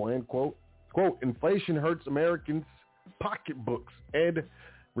normal, end quote. Quote, inflation hurts Americans' pocketbooks, and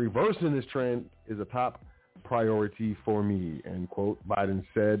reversing this trend is a top priority for me, end quote. Biden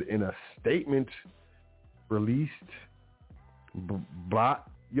said in a statement released by,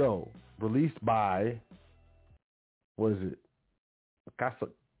 what is it?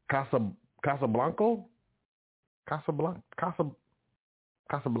 Casablanca?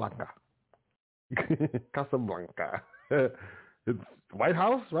 Casablanca. It's White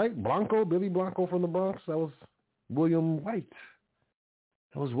House, right? Blanco, Billy Blanco from the Bronx. That was William White.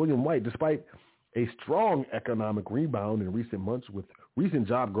 Despite a strong economic rebound in recent months with recent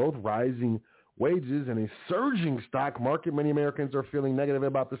job growth, rising wages, and a surging stock market, many Americans are feeling negative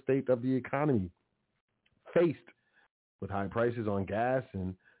about the state of the economy. Faced with high prices on gas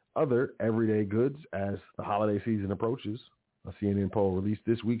and other everyday goods as the holiday season approaches, a CNN poll released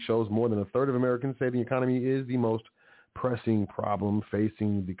this week shows more than a third of Americans say the economy is the most pressing problem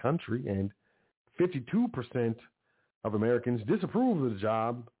facing the country, and 52% of Americans disapprove of the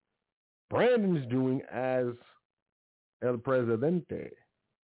job Brandon is doing as El Presidente.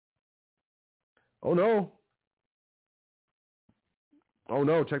 Oh no,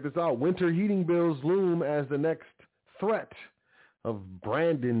 check this out. Winter heating bills loom as the next threat of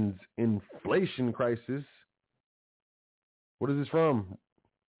Brandon's inflation crisis. What is this from?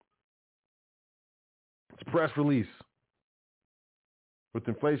 It's a press release. With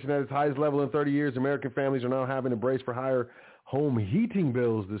inflation at its highest level in 30 years, American families are now having to brace for higher home heating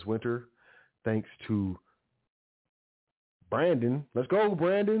bills this winter, thanks to Brandon. Let's go,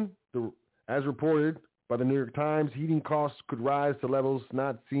 Brandon. As reported by the New York Times, heating costs could rise to levels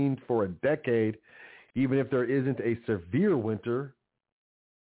not seen for a decade, even if there isn't a severe winter.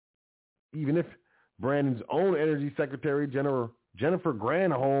 Even if Brandon's own Energy Secretary, Jennifer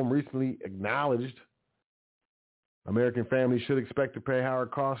Granholm, recently acknowledged American families should expect to pay higher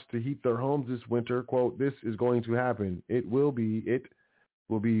costs to heat their homes this winter. Quote, this is going to happen. It will be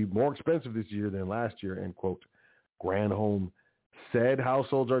more expensive this year than last year, end quote. Granholm said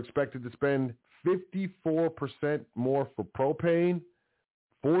households are expected to spend 54% more for propane,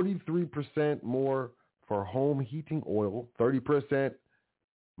 43% more for home heating oil, 30%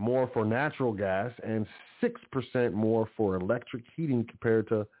 more for natural gas, and 6% more for electric heating compared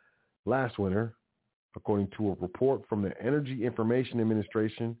to last winter, according to a report from the Energy Information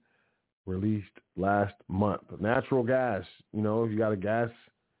Administration released last month. Natural gas, if you got if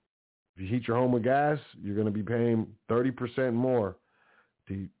you heat your home with gas, you're going to be paying 30% more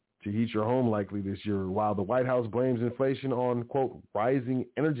to heat your home likely this year, while the White House blames inflation on, quote, rising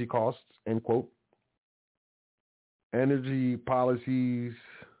energy costs, end quote. Energy policies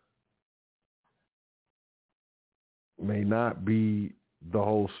may not be the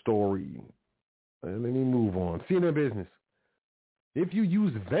whole story. Let me move on. CNN Business. If you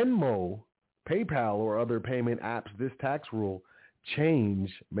use Venmo, PayPal, or other payment apps, this tax rule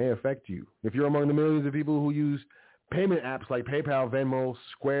change may affect you. If you're among the millions of people who use payment apps like PayPal, Venmo,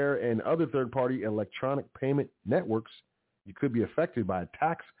 Square, and other third-party electronic payment networks, you could be affected by a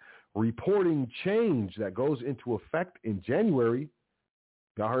tax reporting change that goes into effect in January.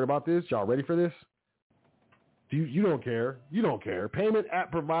 Y'all heard about this? Y'all ready for this? You don't care. You don't care. Payment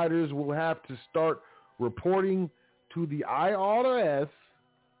app providers will have to start reporting to the IRS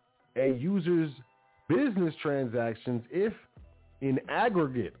a user's business transactions if, in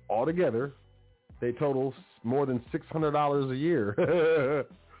aggregate, altogether, they total more than $600 a year.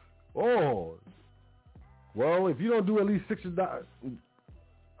 Oh, well, if you don't do at least $600,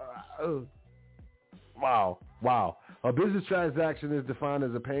 wow. A business transaction is defined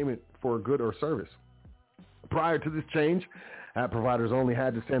as a payment for a good or service. Prior to this change, app providers only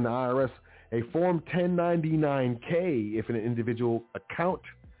had to send the IRS a Form 1099-K if an individual account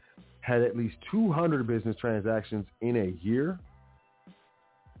had at least 200 business transactions in a year,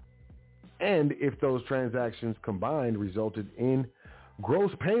 and if those transactions combined resulted in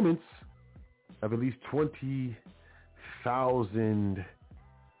gross payments of at least 20,000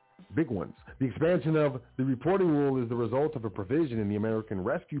 big ones. The expansion of the reporting rule is the result of a provision in the American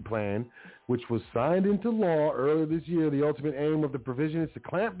Rescue Plan, which was signed into law earlier this year. The ultimate aim of the provision is to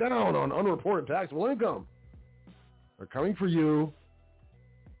clamp down on unreported taxable income. They're coming for you.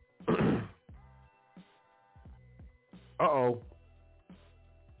 Uh-oh.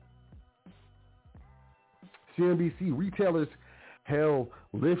 CNBC, retailers hail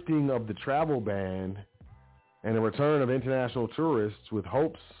lifting of the travel ban and the return of international tourists with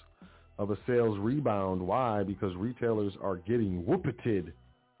hopes of a sales rebound. Why? Because retailers are getting whooped. You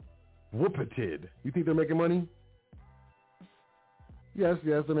think they're making money? Yes,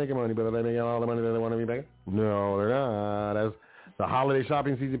 they're making money, but are they making all the money that they want to be making? No, they're not. As the holiday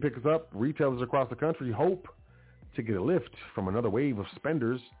shopping season picks up, retailers across the country hope to get a lift from another wave of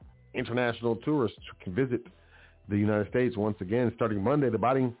spenders. International tourists can visit the United States once again. Starting Monday, the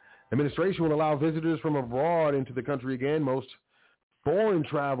Biden administration will allow visitors from abroad into the country again. Most foreign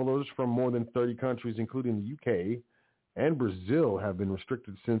travelers from more than 30 countries, including the UK and Brazil, have been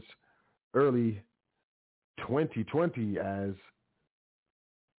restricted since early 2020. As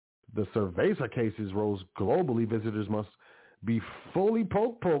the cerveza cases rose globally, visitors must be fully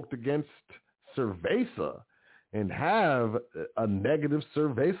poked against cerveza and have a negative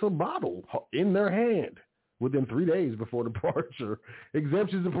cerveza bottle in their hand within 3 days before departure.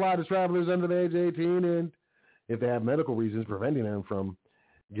 Exemptions apply to travelers under the age of 18 and if they have medical reasons preventing them from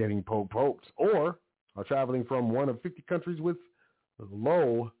getting poked or are traveling from one of 50 countries with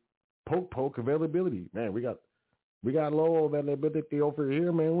low poke availability. Man, we got low availability over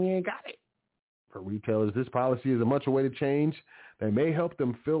here, man. We ain't got it. For retailers, this policy is a much awaited change that may help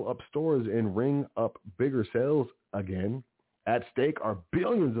them fill up stores and ring up bigger sales again. At stake are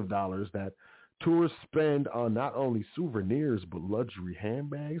billions of dollars that tourists spend on not only souvenirs, but luxury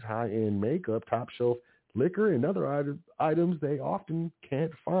handbags, high-end makeup, top-shelf liquor, and other items they often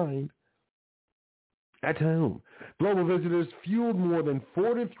can't find at home. Global visitors fueled more than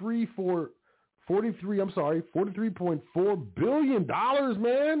 $43.4 billion,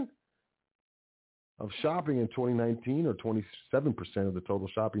 man, of shopping in 2019, or 27% of the total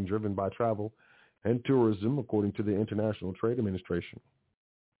shopping driven by travel and tourism, according to the International Trade Administration.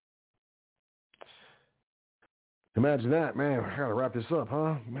 Imagine that, man. I gotta wrap this up,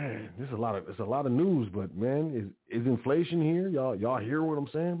 huh? Man, it's a lot of news, but man, is inflation here? Y'all hear what I'm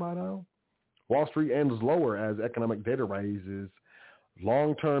saying by now? Wall Street ends lower as economic data raises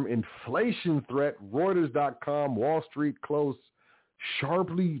long-term inflation threat. Reuters.com, Wall Street closed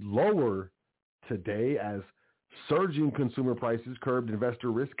sharply lower today as surging consumer prices curbed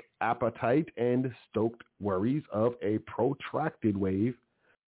investor risk appetite and stoked worries of a protracted wave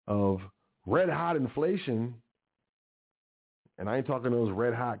of red-hot inflation. And I ain't talking those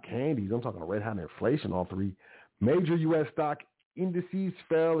red-hot candies. I'm talking red-hot inflation. All three major U.S. stock indices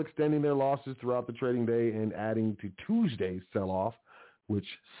fell, extending their losses throughout the trading day and adding to Tuesday's sell-off, which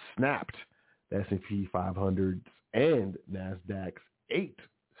snapped the S&P 500's and NASDAQ's 8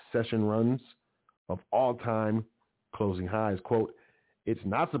 session runs of all-time closing highs. Quote, it's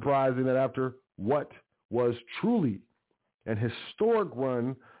not surprising that after what was truly an historic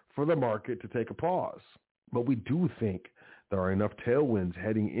run for the market to take a pause. But we do think there are enough tailwinds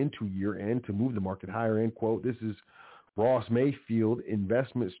heading into year-end to move the market higher, end quote. This is Ross Mayfield,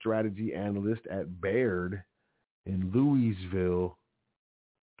 investment strategy analyst at Baird in Louisville,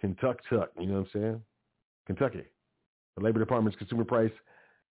 Kentucky. You know what I'm saying? Kentucky. The Labor Department's consumer price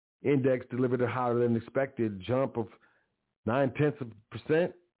index delivered a higher than expected jump of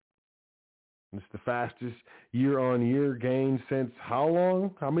 0.9%. It's the fastest year-on-year gain since how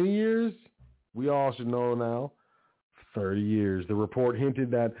long? How many years? We all should know now. 30 years. The report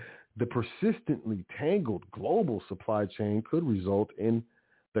hinted that the persistently tangled global supply chain could result in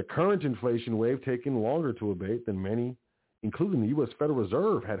the current inflation wave taking longer to abate than many, including the U.S. Federal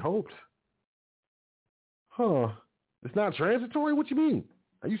Reserve, had hoped. It's not transitory? What you mean?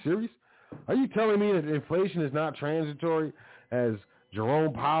 Are you serious? Are you telling me that inflation is not transitory, as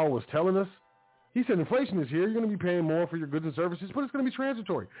Jerome Powell was telling us? He said inflation is here. You're going to be paying more for your goods and services, but it's going to be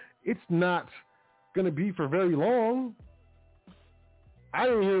transitory. It's not going to be for very long. I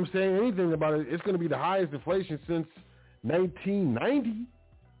didn't hear him saying anything about it. It's going to be the highest inflation since 1990.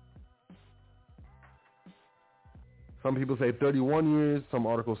 Some people say 31 years. Some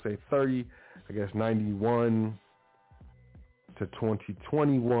articles say 30. I guess 91 to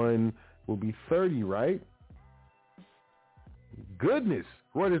 2021 will be 30, right? Goodness.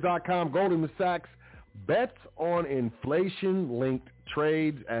 Reuters.com, Goldman Sachs bets on inflation-linked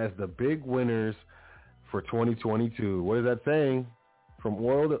trades as the big winners for 2022. What is that saying? From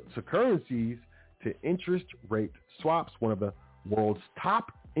oil to currencies to interest rate swaps, one of the world's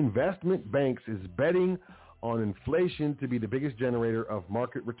top investment banks is betting on inflation to be the biggest generator of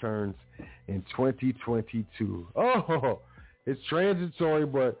market returns in 2022. Oh, it's transitory,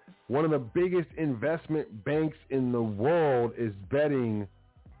 but one of the biggest investment banks in the world is betting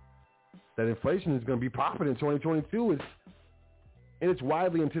that inflation is going to be popping in 2022. In its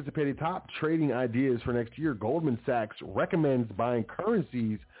widely anticipated top trading ideas for next year, Goldman Sachs recommends buying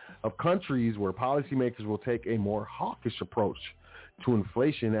currencies of countries where policymakers will take a more hawkish approach to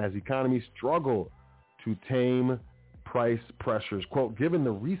inflation as economies struggle to tame price pressures. Quote, given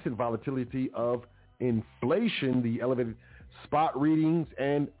the recent volatility of inflation, the elevated spot readings,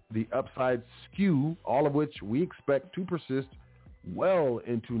 and the upside skew, all of which we expect to persist well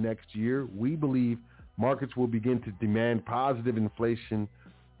into next year, we believe markets will begin to demand positive inflation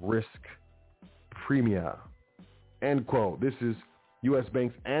risk premia. End quote. This is U.S.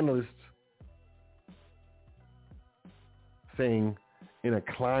 Bank's analysts saying in a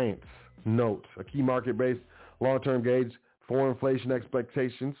client's note, a key market-based long-term gauge for inflation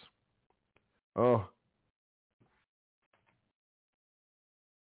expectations. Oh.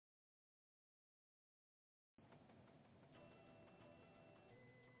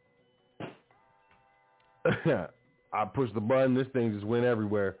 I push the button, this thing just went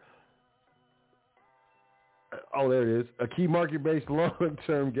everywhere. Oh, there it is. A key market-based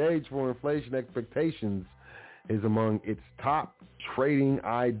long-term gauge for inflation expectations is among its top trading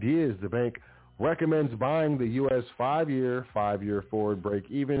ideas. The bank recommends buying the U.S. five-year forward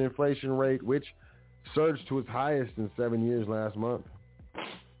break-even inflation rate, which surged to its highest in 7 years last month.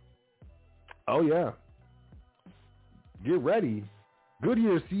 Oh, yeah. Get ready.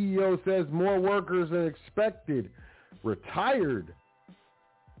 Goodyear CEO says more workers than expected retired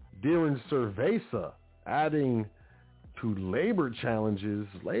during Cerveza, adding to labor challenges.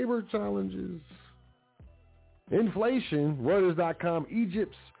 Inflation, Reuters.com,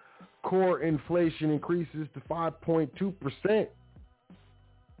 Egypt's core inflation increases to 5.2%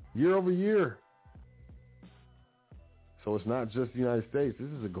 year over year. So it's not just the United States. This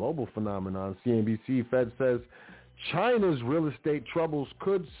is a global phenomenon. CNBC, Fed says China's real estate troubles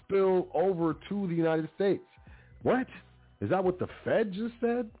could spill over to the United States. What? Is that what the Fed just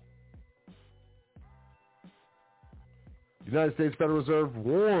said? The United States Federal Reserve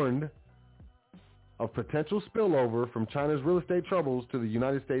warned of potential spillover from China's real estate troubles to the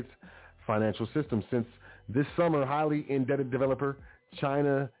United States financial system. Since this summer, highly indebted developer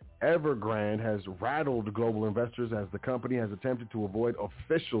China Evergrande has rattled global investors as the company has attempted to avoid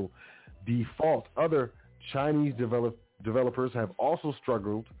official default. Other Chinese developers have also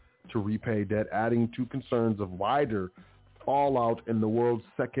struggled to repay debt, adding to concerns of wider fallout in the world's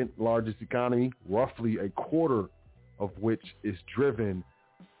second largest economy, roughly a quarter of which is driven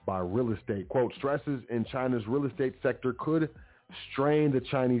by real estate. Quote, stresses in China's real estate sector could strain the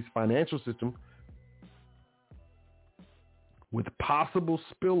Chinese financial system with possible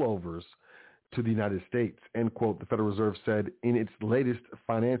spillovers to the United States, end quote, the Federal Reserve said in its latest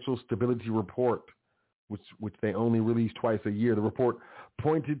financial stability report, which they only release twice a year. The report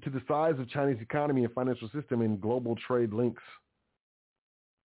pointed to the size of Chinese economy and financial system and global trade links.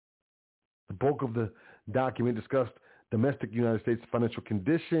 The bulk of the document discussed domestic United States financial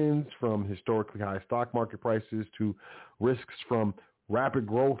conditions, from historically high stock market prices to risks from rapid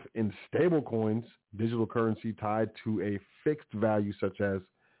growth in stable coins, digital currency tied to a fixed value such as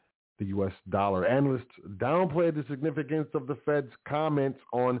the U.S. dollar. Analysts downplayed the significance of the Fed's comments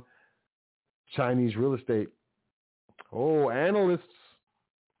on Chinese real estate. Oh, analysts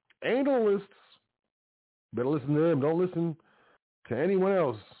Better listen to them. Don't listen to anyone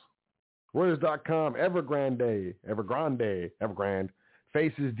else. Reuters.com, Evergrande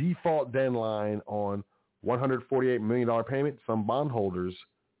faces default deadline on $148 million payment. Some bondholders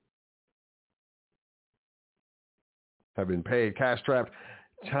have been paid. Cash-strapped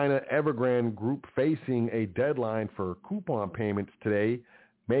China Evergrande Group facing a deadline for coupon payments today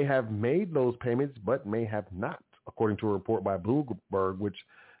may have made those payments but may have not, according to a report by Bloomberg, which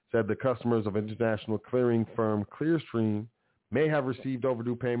said the customers of international clearing firm Clearstream may have received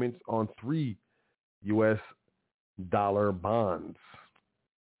overdue payments on 3 U.S. dollar bonds.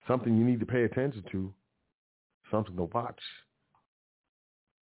 Something you need to pay attention to, something to watch.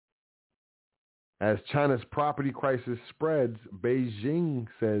 As China's property crisis spreads, Beijing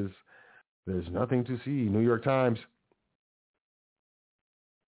says there's nothing to see. New York Times.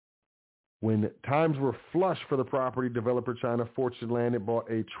 When times were flush for the property developer, China Fortune Land, it bought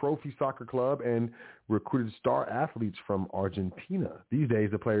a trophy soccer club and recruited star athletes from Argentina. These days,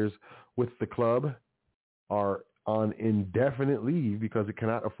 the players with the club are on indefinite leave because it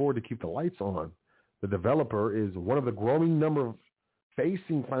cannot afford to keep the lights on. The developer is one of the growing number of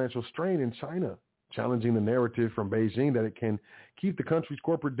facing financial strain in China, challenging the narrative from Beijing that it can keep the country's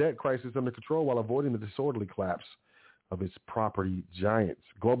corporate debt crisis under control while avoiding the disorderly collapse of its property giants.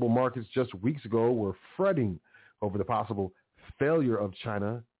 Global markets just weeks ago were fretting over the possible failure of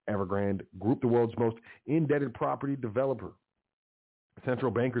China Evergrande Group, the world's most indebted property developer.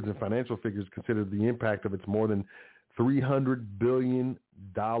 Central bankers and financial figures considered the impact of its more than $300 billion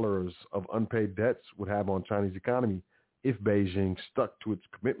of unpaid debts would have on Chinese economy if Beijing stuck to its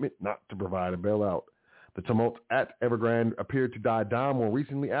commitment not to provide a bailout. The tumult at Evergrande appeared to die down more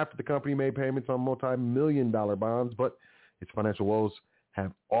recently after the company made payments on multi-million-dollar bonds, but its financial woes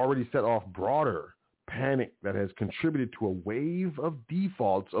have already set off broader panic that has contributed to a wave of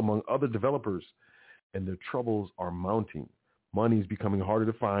defaults among other developers, and their troubles are mounting. Money is becoming harder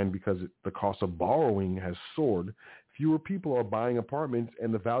to find because the cost of borrowing has soared. Fewer people are buying apartments,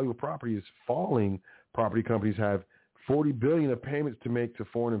 and the value of property is falling. Property companies have $40 billion of payments to make to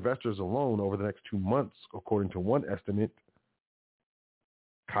foreign investors alone over the next 2 months, according to one estimate.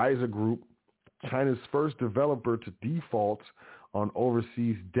 Kaiser Group, China's first developer to default on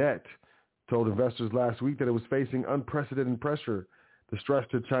overseas debt, told investors last week that it was facing unprecedented pressure. The stress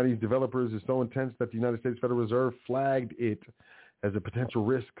to Chinese developers is so intense that the United States Federal Reserve flagged it as a potential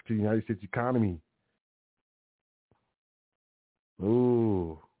risk to the United States economy.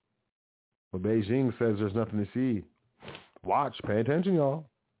 Ooh. Well, Beijing says there's nothing to see. Watch, pay attention, y'all.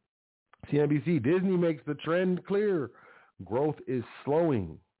 CNBC, Disney makes the trend clear. Growth is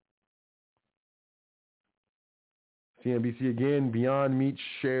slowing. CNBC again, Beyond Meat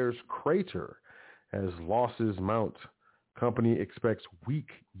shares crater as losses mount. Company expects weak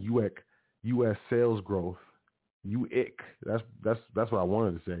U.S. sales growth. UIC. That's what I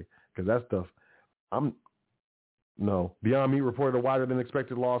wanted to say, because that stuff. Beyond Meat reported a wider than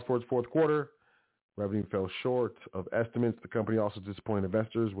expected loss for its fourth quarter. Revenue fell short of estimates. The company also disappointed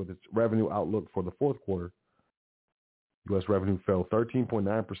investors with its revenue outlook for the fourth quarter. U.S. revenue fell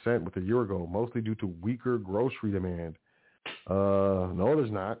 13.9% with a year ago, mostly due to weaker grocery demand. No,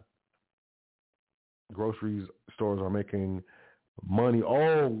 there's not. Grocery stores are making money.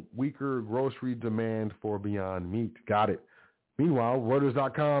 Oh, weaker grocery demand for Beyond Meat. Got it. Meanwhile,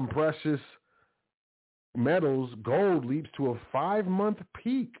 Reuters.com, precious metals, gold leaps to a 5-month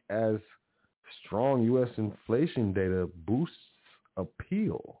peak as strong U.S. inflation data boosts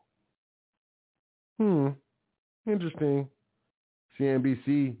appeal. Interesting.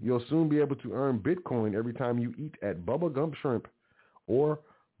 CNBC, you'll soon be able to earn Bitcoin every time you eat at Bubba Gump Shrimp or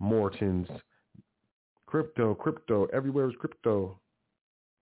Morton's. Crypto, everywhere is crypto.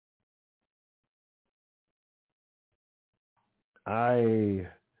 I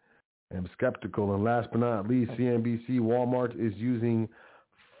am skeptical. And last but not least, CNBC, Walmart is using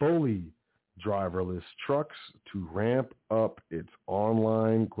fully driverless trucks to ramp up its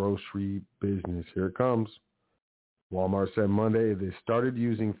online grocery business. Here it comes. Walmart said Monday they started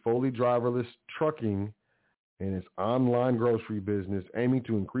using fully driverless trucking in its online grocery business, aiming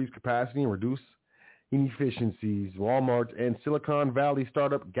to increase capacity and reduce inefficiencies. Walmart and Silicon Valley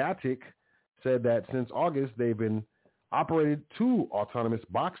startup Gatik said that since August, they've been operated 2 autonomous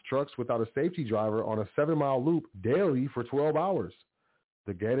box trucks without a safety driver on a 7-mile loop daily for 12 hours.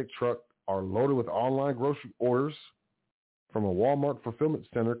 The Gatik truck are loaded with online grocery orders from a Walmart fulfillment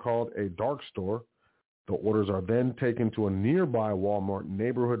center called a dark store. The orders are then taken to a nearby Walmart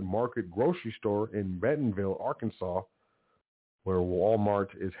neighborhood market grocery store in Bentonville, Arkansas, where Walmart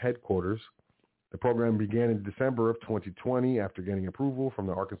is headquarters. The program began in December of 2020 after getting approval from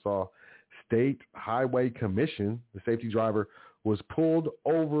the Arkansas State Highway Commission. The safety driver was pulled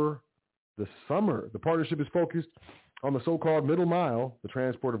over the summer. The partnership is focused on the so-called middle mile, the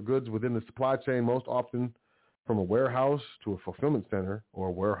transport of goods within the supply chain, most often from a warehouse to a fulfillment center or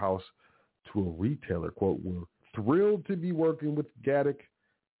a warehouse to a retailer. Quote, we're thrilled to be working with Gaddick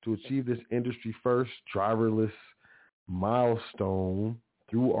to achieve this industry-first driverless milestone.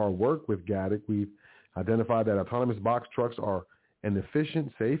 Through our work with Gaddick, we've identified that autonomous box trucks are an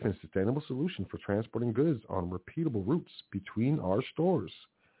efficient, safe, and sustainable solution for transporting goods on repeatable routes between our stores.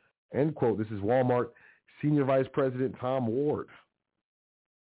 End quote. This is Walmart Senior Vice President Tom Ward,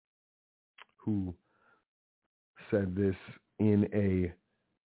 who said this in a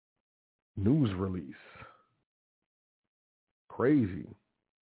news release. Crazy.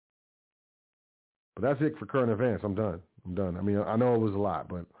 But that's it for current events. I'm done. I mean, I know it was a lot,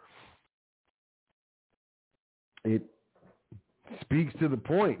 but it speaks to the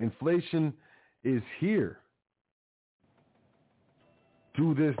point. Inflation is here.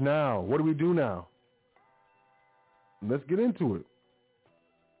 Do this now. What do we do now? Let's get into it.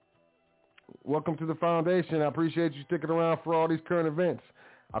 Welcome to the foundation. I appreciate you sticking around for all these current events.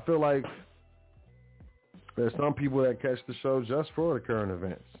 I feel like there's some people that catch the show just for the current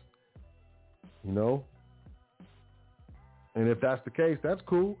events. You know? And if that's the case, that's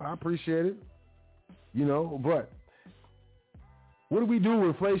cool. I appreciate it. You know, but what do we do when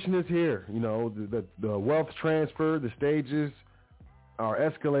inflation is here? You know, the wealth transfer, the stages are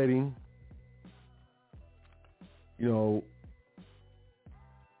escalating. You know,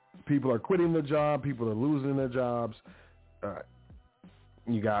 people are quitting their job. People are losing their jobs.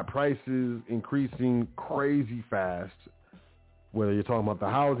 You got prices increasing crazy fast, whether you're talking about the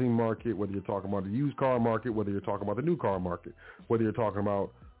housing market, whether you're talking about the used car market, whether you're talking about the new car market, whether you're talking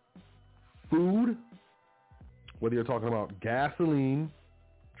about food, whether you're talking about gasoline,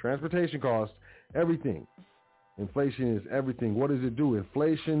 transportation costs, everything. Inflation is everything. What does it do?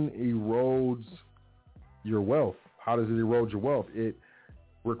 Inflation erodes your wealth. How does it erode your wealth? It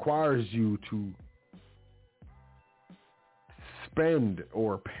requires you to spend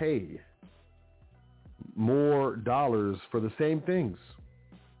or pay more dollars for the same things,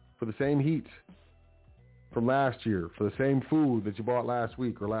 for the same heat from last year, for the same food that you bought last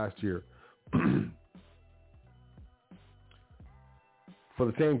week or last year, for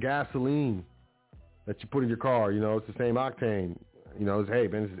the same gasoline that you put in your car. You know, it's the same octane. You know, it's, hey,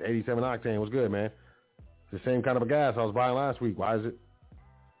 man, this is 87 octane. What's good, man? It's the same kind of a gas I was buying last week. Why is it?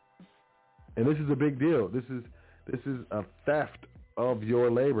 And this is a big deal. This is a theft of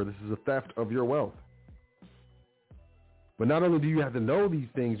your labor. This is a theft of your wealth. But not only do you have to know these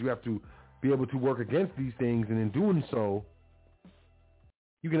things, you have to be able to work against these things. And in doing so,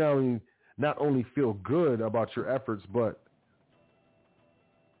 you can not only feel good about your efforts, but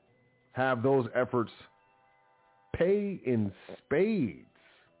have those efforts pay in spades.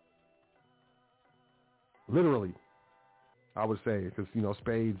 Literally, I would say, because, you know,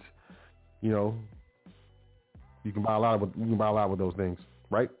 spades, you know, you can buy a lot with those things,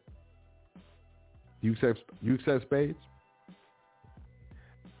 right? You accept spades?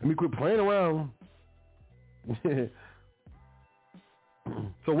 Let me quit playing around.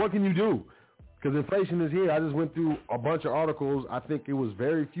 So what can you do? Because inflation is here. I just went through a bunch of articles. I think it was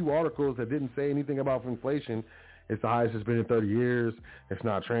very few articles that didn't say anything about inflation. It's the highest it's been in 30 years. It's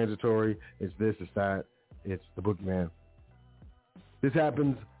not transitory. It's this, it's that. It's the boogeyman. This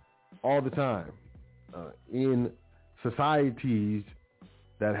happens all the time in societies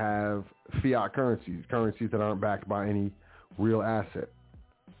that have fiat currencies that aren't backed by any real asset.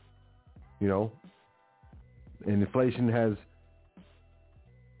 You know, and inflation has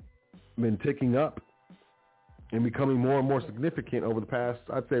been ticking up and becoming more and more significant over the past,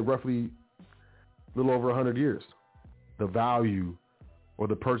 I'd say, roughly a little over 100 years. The value or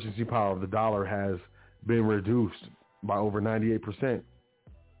the purchasing power of the dollar has been reduced by over 98%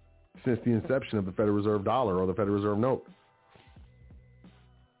 since the inception of the Federal Reserve dollar or the Federal Reserve note.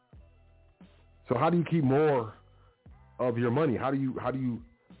 So how do you keep more of your money? How do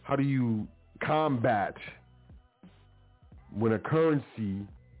you combat when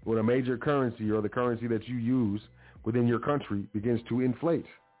a major currency or the currency that you use within your country begins to inflate?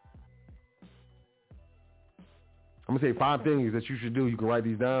 I'm going to say 5 things that you should do. You can write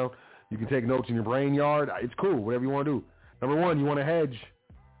these down. You can take notes in your brain yard. It's cool, whatever you want to do. Number 1, you want to hedge.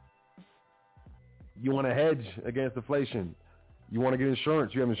 You want to hedge against inflation. You want to get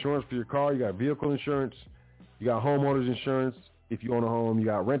insurance. You have insurance for your car. You got vehicle insurance. You got homeowner's insurance. If you own a home, you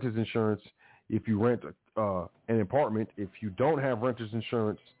got renter's insurance. If you rent an apartment, if you don't have renter's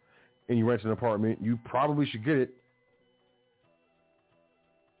insurance and you rent an apartment, you probably should get it.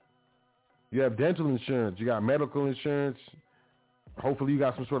 You have dental insurance. You got medical insurance. Hopefully you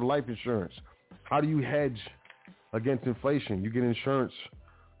got some sort of life insurance. How do you hedge against inflation? You get insurance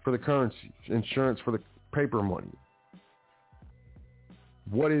for the currency, insurance for the paper money.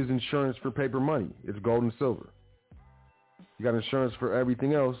 What is insurance for paper money? It's gold and silver. You got insurance for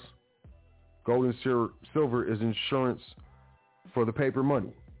everything else. Gold and silver is insurance for the paper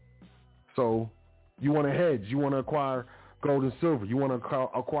money. So you want to hedge. You want to acquire gold and silver. You want to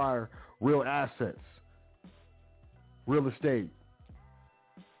acquire real assets, real estate,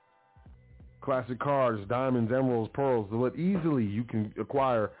 classic cars, diamonds, emeralds, pearls. But easily you can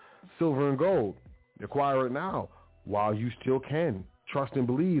acquire silver and gold. Acquire it now while you still can. Trust and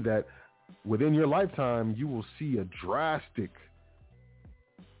believe that within your lifetime, you will see a drastic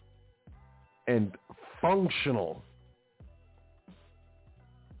and functional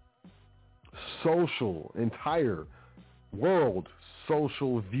entire world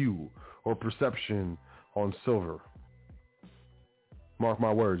social view or perception on silver. Mark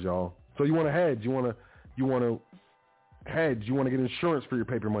my words, y'all. So you want to hedge. You want to hedge. You want to get insurance for your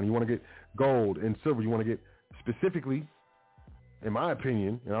paper money. You want to get gold and silver. You want to get specifically, in my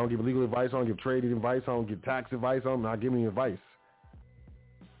opinion, and I don't give legal advice, I don't give trading advice, I don't give tax advice, I'm not giving advice.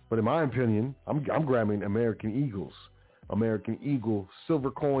 But in my opinion, I'm grabbing American Eagles, American Eagle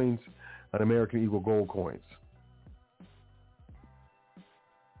silver coins, and American Eagle gold coins.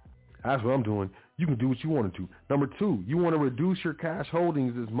 That's what I'm doing. You can do what you want to do. Number 2, you want to reduce your cash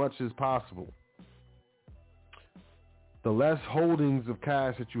holdings as much as possible. The less holdings of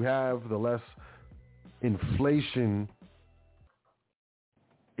cash that you have, the less inflation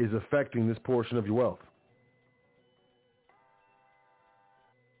is affecting this portion of your wealth.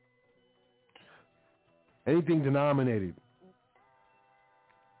 Anything denominated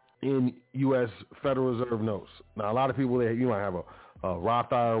in U.S. Federal Reserve notes. Now, a lot of people, you might have a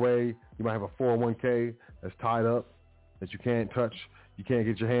Roth IRA, you might have a 401k that's tied up that you can't touch, you can't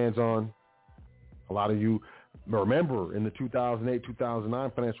get your hands on. A lot of you remember in the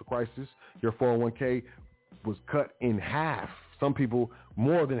 2008-2009 financial crisis, your 401k was cut in half. Some people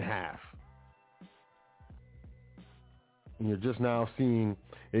more than half. And you're just now seeing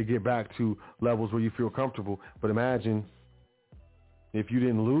it get back to levels where you feel comfortable. But imagine if you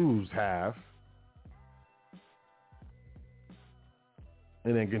didn't lose half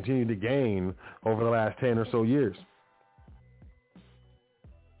and then continue to gain over the last 10 or so years.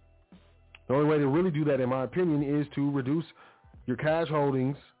 The only way to really do that, in my opinion, is to reduce your cash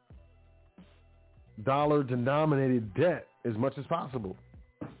holdings, dollar-denominated debt, as much as possible.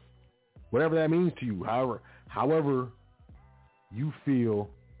 Whatever that means to you, however you feel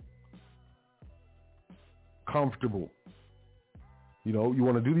comfortable. You know, you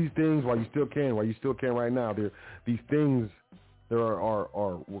want to do these things while you still can right now. These things, there are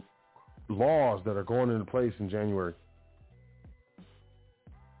laws that are going into place in January.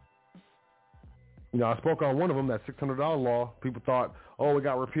 You know, I spoke on one of them, that $600 law. People thought, oh, it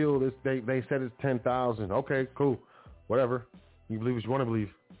got repealed. They said it's $10,000. Okay, cool. Whatever. You believe what you want to believe.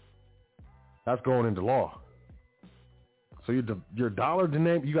 That's going into law. So your dollar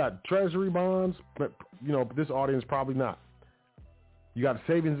denominated, you got treasury bonds, but, you know, this audience probably not. You got a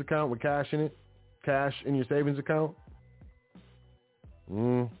savings account with cash in it, cash in your savings account.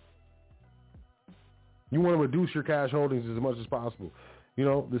 You want to reduce your cash holdings as much as possible. You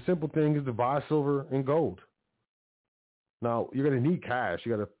know, the simple thing is to buy silver and gold. Now, you're going to need cash.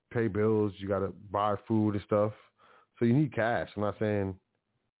 You got to pay bills. You got to buy food and stuff. So you need cash. I'm not saying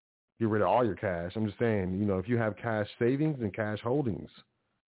get rid of all your cash. I'm just saying, you know, if you have cash savings and cash holdings,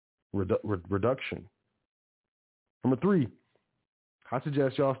 reduction. Number 3, I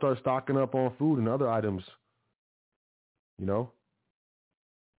suggest y'all start stocking up on food and other items. You know,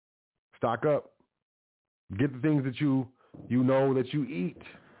 stock up. Get the things that you know that you eat,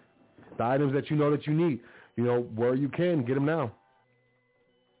 the items that you know that you need. You know, where you can, get them now.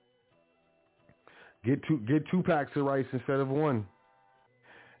 Get 2 packs of rice instead of 1.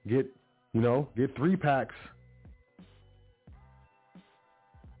 Get 3 packs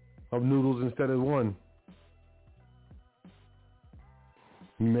of noodles instead of 1.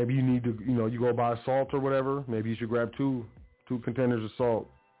 Maybe you need to, you go buy salt or whatever. Maybe you should grab 2 containers of salt.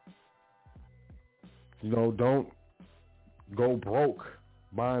 Don't go broke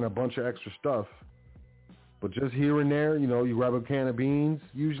buying a bunch of extra stuff. But just here and there, you grab a can of beans.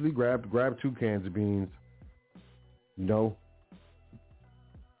 Usually grab 2 cans of beans.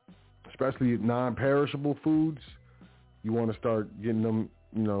 Especially non-perishable foods. You want to start getting them,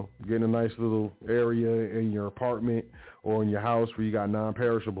 getting a nice little area in your apartment or in your house where you got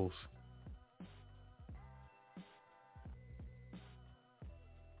non-perishables.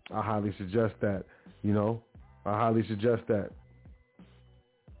 I highly suggest that, I highly suggest that.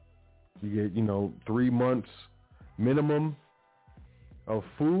 You get, 3 months minimum of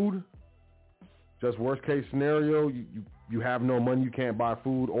food. Just worst case scenario, you have no money, you can't buy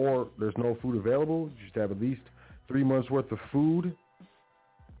food, or there's no food available. You should have at least 3 months worth of food.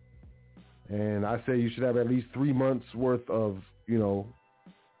 And I say you should have at least 3 months worth of,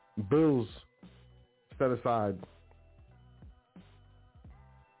 bills set aside.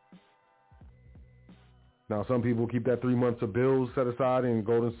 Now, some people keep that 3 months of bills set aside in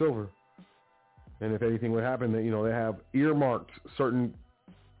gold and silver. And if anything would happen, they have earmarked certain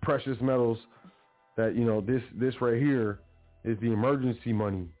precious metals that, this right here is the emergency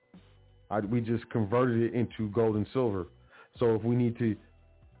money. We just converted it into gold and silver. So if we need to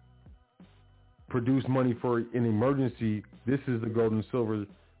produce money for an emergency, this is the gold and silver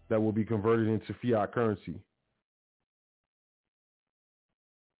that will be converted into fiat currency.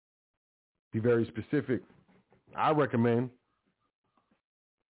 Be very specific. I recommend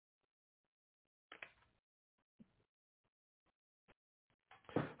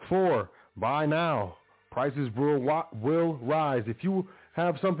four, buy now. Prices will rise. If you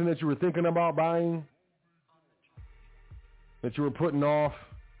have something that you were thinking about buying, that you were putting off,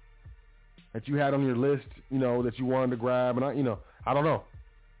 that you had on your list, that you wanted to grab, and I don't know.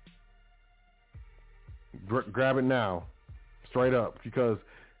 Grab it now, straight up, because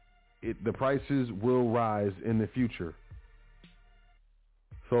the prices will rise in the future.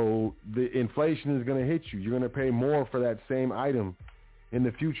 So the inflation is going to hit you. You're going to pay more for that same item in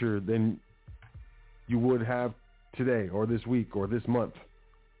the future than you would have today or this week or this month.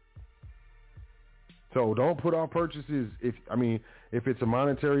 So don't put off purchases. If it's a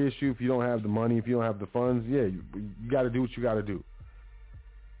monetary issue, if you don't have the money, if you don't have the funds, you got to do what you got to do.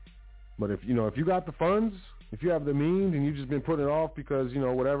 But if you got the funds, if you have the means and you've just been putting it off because,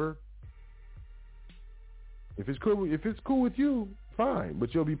 whatever, if it's cool with you, fine.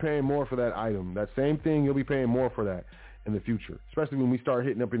 But you'll be paying more for that item. That same thing, you'll be paying more for that in the future, especially when we start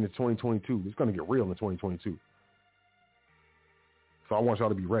hitting up into 2022. It's going to get real in 2022. So I want y'all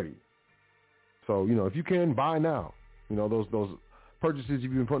to be ready. So, if you can, buy now. Those purchases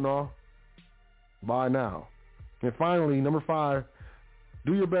you've been putting off, buy now. And finally, number 5,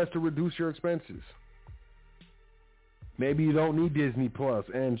 do your best to reduce your expenses. Maybe you don't need Disney Plus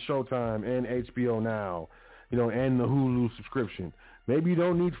and Showtime and HBO Now, and the Hulu subscription. Maybe you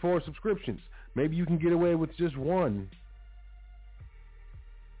don't need 4 subscriptions. Maybe you can get away with just 1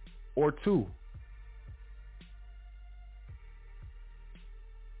 or 2.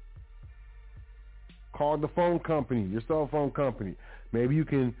 Call the phone company, your cell phone company. Maybe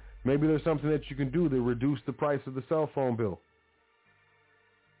there's something that you can do to reduce the price of the cell phone bill.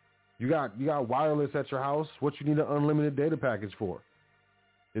 You got wireless at your house. What you need an unlimited data package for?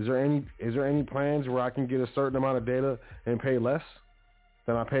 Is there any plans where I can get a certain amount of data and pay less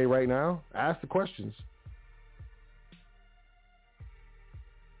than I pay right now? Ask the questions.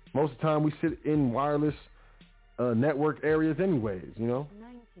 Most of the time we sit in wireless network areas anyways,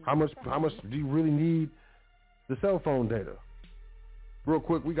 How much do you really need the cell phone data? Real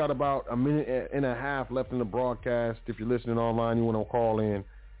quick, we got about a minute and a half left in the broadcast. If you're listening online, you want to call in.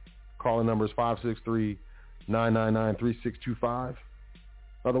 Calling number is 563-999-3625.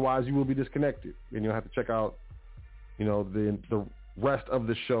 Otherwise, you will be disconnected, and you'll have to check out, the rest of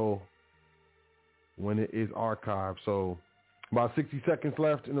the show when it is archived. So about 60 seconds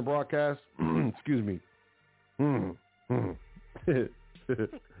left in the broadcast. Excuse me. I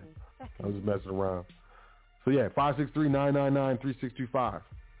was just messing around. So 563-999-3625.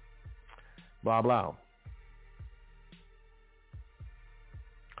 Blah, blah.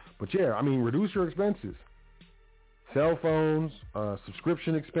 But reduce your expenses. Cell phones,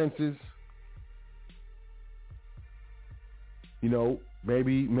 subscription expenses.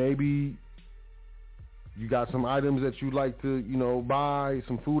 Maybe you got some items that you'd like to, buy,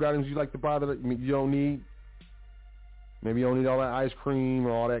 some food items you'd like to buy that you don't need. Maybe you don't need all that ice cream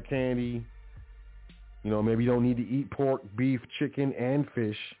or all that candy. Maybe you don't need to eat pork, beef, chicken, and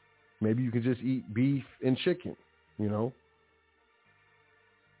fish. Maybe you can just eat beef and chicken,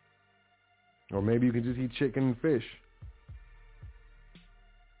 Or maybe you can just eat chicken and fish.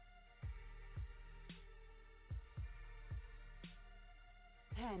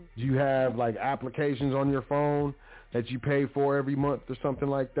 Do you have applications on your phone that you pay for every month or something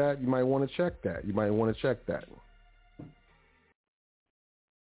like that? You might want to check that.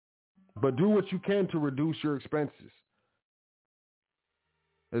 But do what you can to reduce your expenses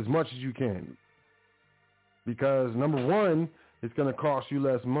as much as you can. Because number 1, it's going to cost you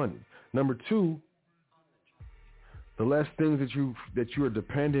less money. Number 2, the less things that you are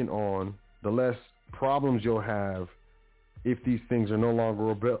dependent on, the less problems you'll have if these things are no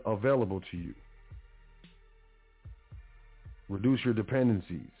longer available to you. Reduce your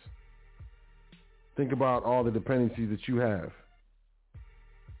dependencies. Think about all the dependencies that you have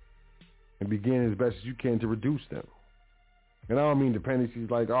and begin as best as you can to reduce them. And I don't mean dependencies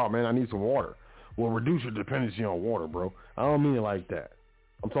like, oh man, I need some water. Well, reduce your dependency on water, bro. I don't mean it like that.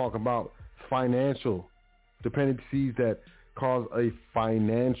 I'm talking about financial dependencies that cause a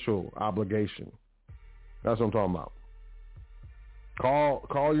financial obligation. That's what I'm talking about.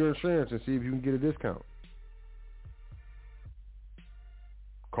 Call your insurance and see if you can get a discount.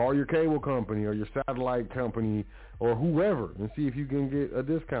 Call your cable company or your satellite company or whoever and see if you can get a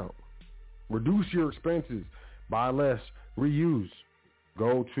discount. Reduce your expenses. Buy less. Reuse.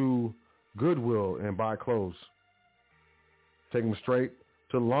 Go to Goodwill and buy clothes. Take them straight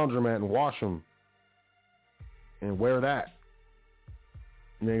to the laundromat and wash them and wear that.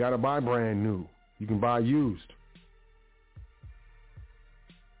 You ain't got to buy brand new. You can buy used.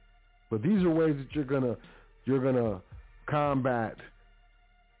 But these are ways that you're gonna combat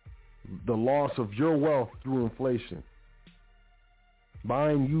the loss of your wealth through inflation.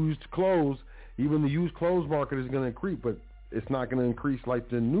 Buying used clothes, even the used clothes market is going to increase, but it's not going to increase like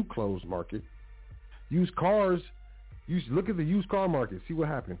the new clothes market. Used cars, look at the used car market. See what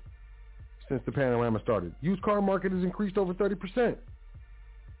happened since the panorama started. Used car market has increased over 30%. It's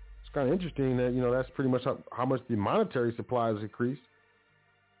kind of interesting that, that's pretty much how much the monetary supply has increased.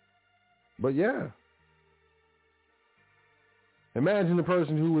 But yeah. Imagine the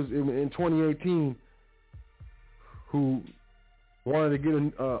person who was in 2018 who wanted to get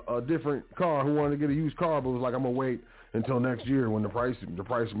a different car, who wanted to get a used car, but was like, I'm going to wait until next year when the price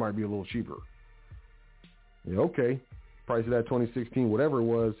might be a little cheaper. Yeah, okay. Price of that 2016, whatever it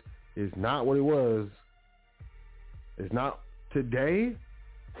was, is not what it was. It's not today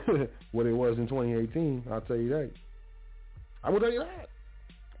what it was in 2018. I'll tell you that. I will tell you that.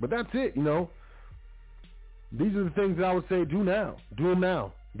 But that's it, These are the things that I would say do now. Do them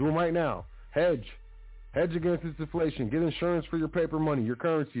now. Do them right now. Hedge. Hedge against this inflation. Get insurance for your paper money, your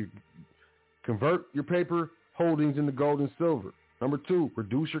currency. Convert your paper holdings into gold and silver. Number 2,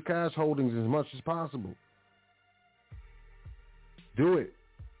 reduce your cash holdings as much as possible. Do it.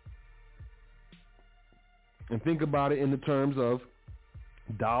 And think about it in the terms of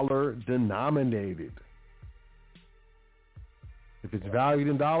dollar denominated. If it's valued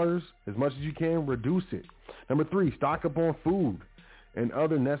in dollars, as much as you can, reduce it. Number 3, stock up on food and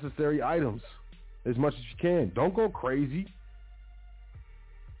other necessary items as much as you can. Don't go crazy.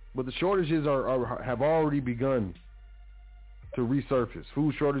 But the shortages have already begun to resurface.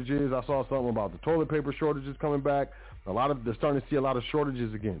 Food shortages. I saw something about the toilet paper shortages coming back. They're starting to see a lot of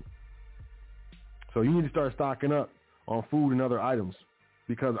shortages again. So you need to start stocking up on food and other items,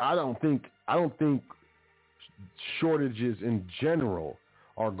 because I don't think shortages in general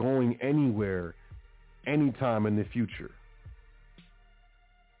are going anywhere anytime in the future.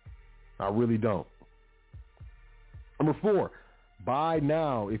 I really don't. Number 4, buy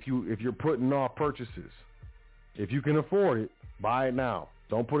now if you're putting off purchases. If you can afford it, buy it now.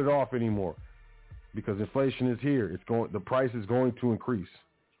 Don't put it off anymore, because inflation is here. The price is going to increase.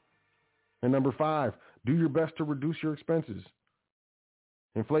 And number 5, do your best to reduce your expenses.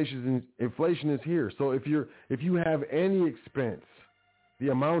 Inflation is here. So if you have any expense, the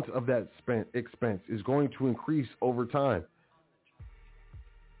amount of that expense is going to increase over time.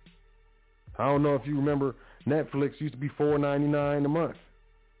 I don't know if you remember, Netflix used to be $4.99 a month.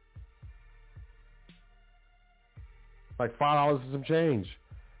 Like $5 and some change.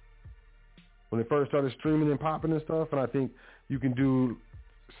 When it first started streaming and popping and stuff, and I think you can do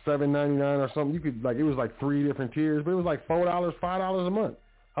 $7.99 or something. You could, it was like 3 different tiers, but it was like $4, $5 a month.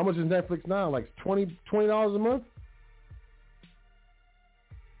 How much is Netflix now? Like $20 a month?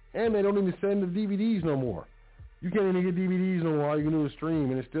 And they don't even send the DVDs no more. You can't even get DVDs no more. All you can do is stream,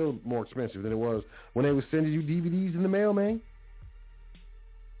 and it's still more expensive than it was when they were sending you DVDs in the mail, man.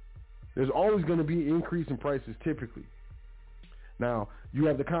 There's always going to be an increase in prices typically. Now, you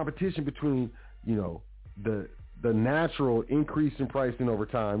have the competition between, the natural increase in pricing over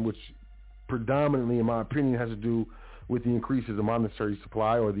time, which predominantly, in my opinion, has to do with the increases in monetary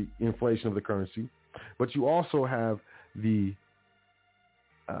supply or the inflation of the currency. But you also have the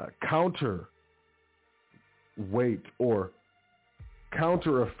counter weight or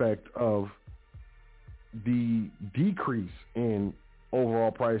counter effect of the decrease in overall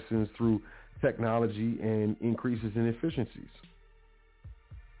prices through technology and increases in efficiencies.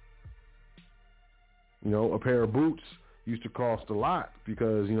 A pair of boots used to cost a lot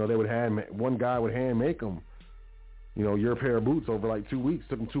because, they would one guy would hand make them you know, your pair of boots over like 2 weeks.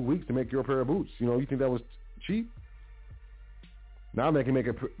 Took them 2 weeks to make your pair of boots. You know, you think that was cheap? Now they can make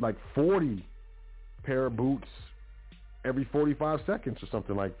like 40 pair of boots every 45 seconds or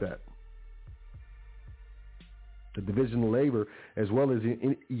something like that. The division of labor, as well as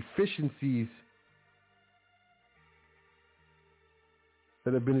the efficiencies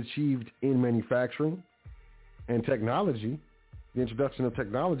that have been achieved in manufacturing and technology, the introduction of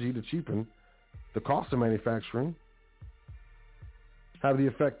technology to cheapen the cost of manufacturing, have the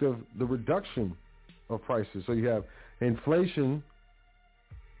effect of the reduction of prices. So you have inflation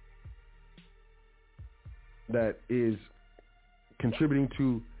that is contributing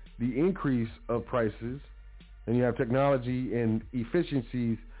to the increase of prices, and you have technology and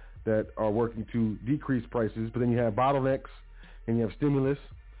efficiencies that are working to decrease prices, but then you have bottlenecks, and you have stimulus,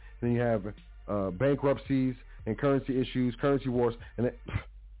 and then you have bankruptcies and currency issues, currency wars, and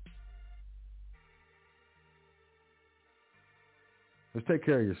just take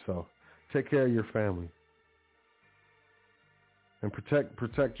care of yourself. Take care of your family. And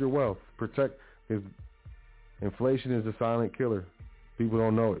protect your wealth. Because inflation is a silent killer. People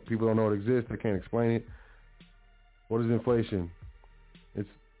don't know it. People don't know it exists. They can't explain it. What is inflation?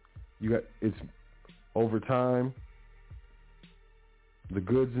 It's over time. The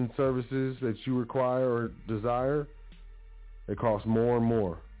goods and services that you require or desire, they cost more and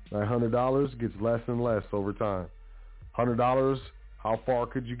more. That $100 gets less and less over time. $100, how far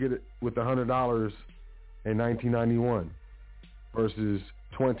could you get it with $100 in 1991 versus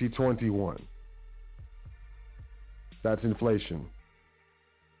 2021? That's inflation.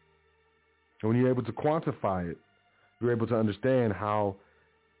 And when you're able to quantify it, you're able to understand how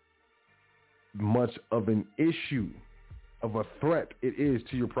much of an issue, of a threat it is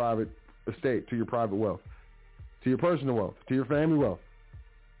to your private estate, to your private wealth, to your personal wealth, to your family wealth.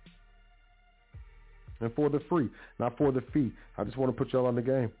 And for the free, not for the fee. I just want to put y'all on the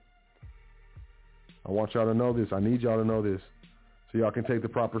game. I want y'all to know this. I need y'all to know this so y'all can take the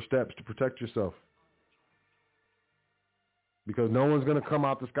proper steps to protect yourself. Because no one's going to come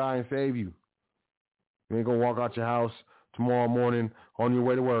out the sky and save you. You ain't going to walk out your house tomorrow morning on your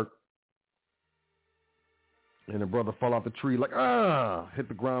way to work and a brother fall off the tree like, hit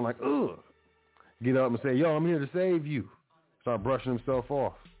the ground like, ugh. Get up and say, yo, I'm here to save you. Start brushing himself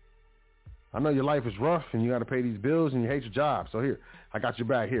off. I know your life is rough and you got to pay these bills and you hate your job. So here, I got your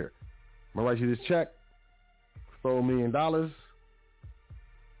back here. I'm going to write you this check for $4 million.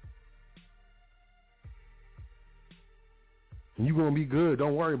 And you're going to be good.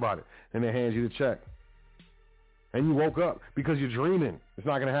 Don't worry about it. And they hand you the check. And you woke up because you're dreaming. It's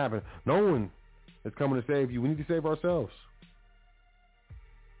not going to happen. No one is coming to save you. We need to save ourselves.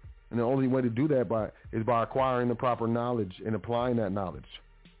 And the only way to do that is by acquiring the proper knowledge and applying that knowledge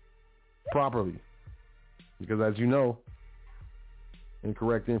properly. Because as you know,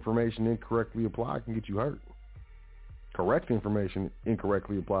 incorrect information incorrectly applied can get you hurt. Correct information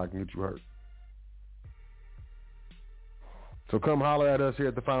incorrectly applied can get you hurt. So come holler at us here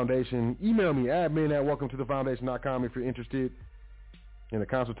at the Foundation. Email me, admin@welcometothefoundation.com if you're interested in a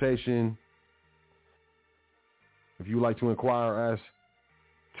consultation. If you'd like to inquire as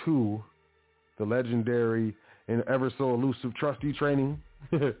to the legendary and ever so elusive trustee training,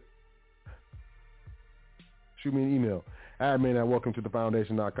 shoot me an email,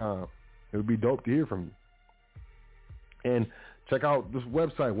 admin@welcometothefoundation.com. It would be dope to hear from you. And check out this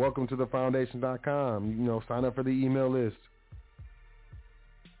website, welcometothefoundation.com. You know, sign up for the email list.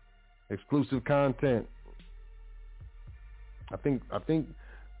 Exclusive content. I think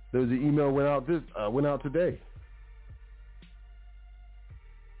there's an email went out today.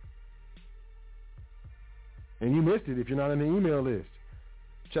 And you missed it if you're not in the email list.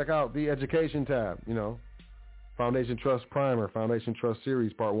 Check out the education tab, you know. Foundation Trust Primer, Foundation Trust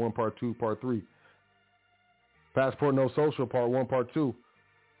Series, Part 1, Part 2, Part 3. Passport No Social, Part 1, Part 2.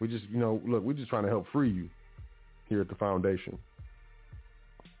 We just, look, we're just trying to help free you here at the Foundation.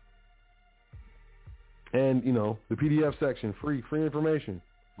 And, the PDF section, free information.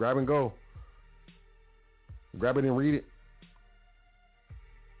 Grab and go. Grab it and read it.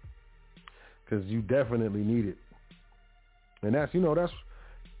 Because you definitely need it. And that's it's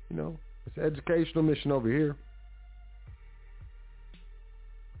an educational mission over here.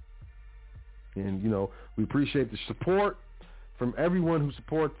 And, we appreciate the support from everyone who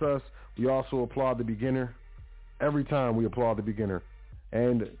supports us. We also applaud the beginner. Every time we applaud the beginner.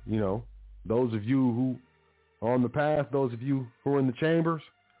 And, those of you who are on the path, those of you who are in the chambers,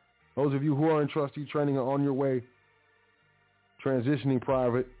 those of you who are in trustee training are on your way, transitioning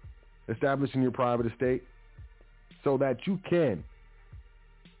private, establishing your private estate so that you can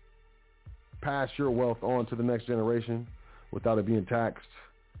pass your wealth on to the next generation without it being taxed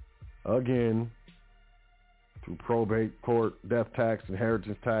again through probate, court, death tax,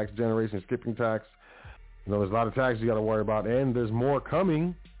 inheritance tax, generation skipping tax. You know, there's a lot of taxes you got to worry about, and there's more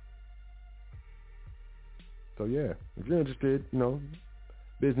coming. So, yeah, if you're interested, you know,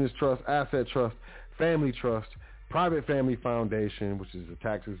 business trust, asset trust, family trust, private family foundation, which is a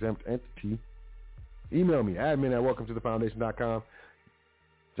tax-exempt entity, email me, admin@welcometothefoundation.com.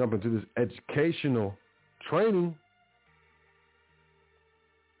 Jump into this educational training.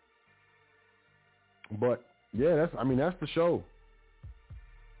 But, yeah, that's the show.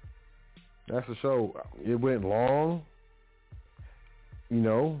 That's the show. It went long. You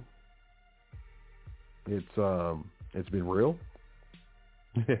know, it's been real.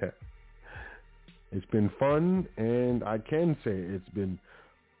 Yeah. It's been fun, and I can say it's been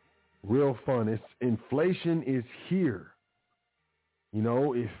real fun. Inflation is here. You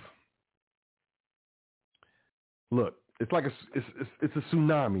know, it's like it's a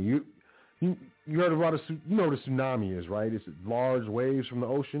tsunami. You heard about you know what a tsunami is, right? It's large waves from the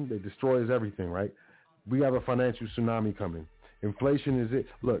ocean that destroys everything, right? We have a financial tsunami coming. Inflation is it.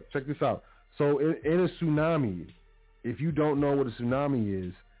 Look, check this out. So in a tsunami, if you don't know what a tsunami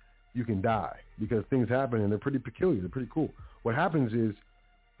is, you can die because things happen and they're pretty peculiar. They're pretty cool. What happens is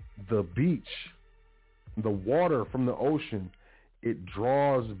the beach, the water from the ocean, it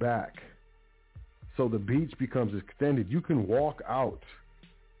draws back. So the beach becomes extended. You can walk out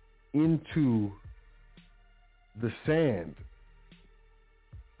into the sand,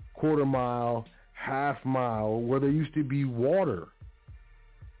 quarter mile, half mile, where there used to be water.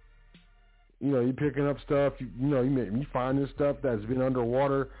 You know, you're picking up stuff, you find this stuff that's been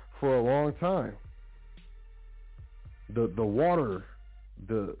underwater for a long time. The water,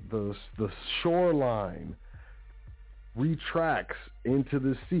 the shoreline retracts into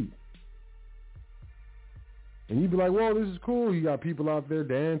the sea. And you'd be like, whoa, this is cool. You got people out there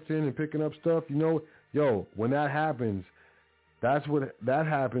dancing and picking up stuff. You know, yo, when that happens, that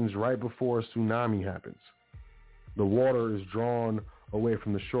happens right before a tsunami happens. The water is drawn away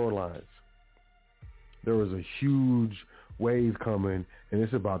from the shorelines. There was a huge wave coming, and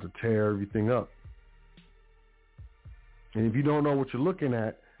it's about to tear everything up. And if you don't know what you're looking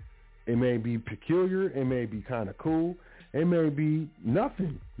at, it may be peculiar, it may be kind of cool, it may be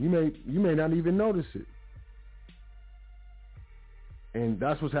nothing. You may not even notice it. And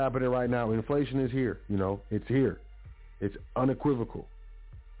that's what's happening right now. Inflation is here, you know. It's here. It's unequivocal.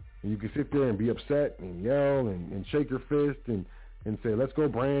 And you can sit there and be upset and yell and shake your fist and say, let's go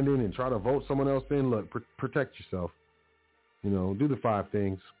Brandon, and try to vote someone else in. Look, protect yourself. You know, do the 5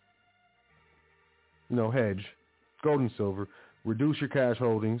 things. You know, hedge, gold and silver, reduce your cash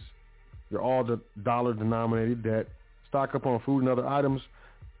holdings, your all dollar denominated debt, stock up on food and other items,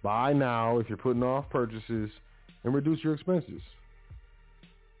 buy now if you're putting off purchases, and reduce your expenses.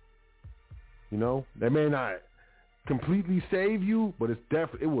 You know, that may not completely save you, but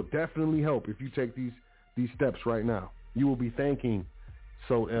it will definitely help if you take these steps right now. You will be thanking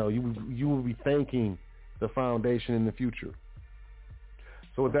you will be thanking the foundation in the future.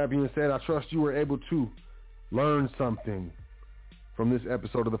 So with that being said, I trust you were able to learn something from this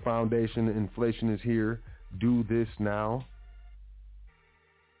episode of the Foundation. Inflation is here. Do this now.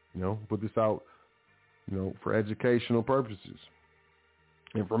 You know, put this out, you know, for educational purposes,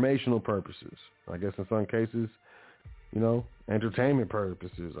 informational purposes. I guess in some cases, you know, entertainment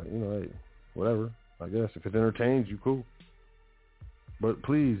purposes. Like, you know, hey, whatever. I guess if it entertains you, cool. But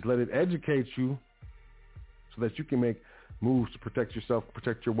please let it educate you so that you can make moves to protect yourself,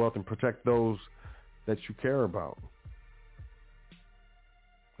 protect your wealth, and protect those that you care about.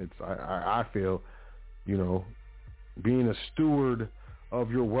 I feel, you know, being a steward of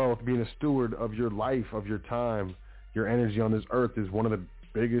your wealth, being a steward of your life, of your time, your energy on this earth is one of the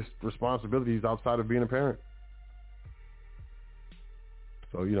biggest responsibilities outside of being a parent.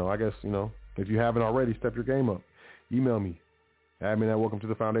 So, you know, I guess, you know, if you haven't already, step your game up. Email me,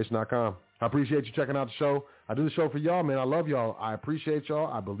 admin@welcometothefoundation.com. I appreciate you checking out the show. I do the show for y'all, man. I love y'all. I appreciate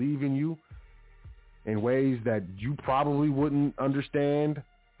y'all. I believe in you in ways that you probably wouldn't understand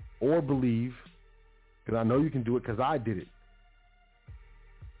or believe, because I know you can do it because I did it.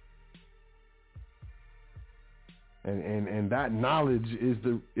 And that knowledge is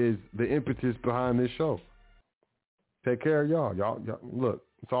the impetus behind this show. Take care of y'all. Y'all, look,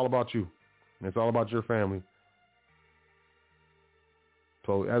 it's all about you. It's all about your family.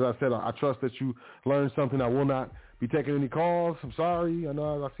 So as I said, I trust that you learned something. I will not be taking any calls. I'm sorry. I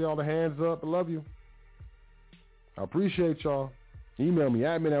know I see all the hands up. I love you. I appreciate y'all. Email me,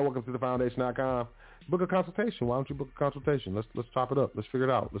 admin@welcometothefoundation.com. book a consultation. Why don't you book a consultation? Let's chop it up. Let's figure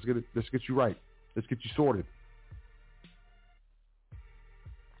it out. Let's get you right. Let's get you sorted.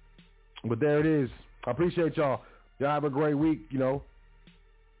 But there it is. I appreciate y'all. Y'all have a great week,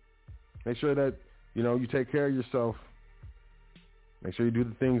 Make sure that, you take care of yourself. Make sure you do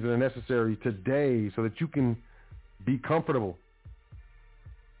the things that are necessary today so that you can be comfortable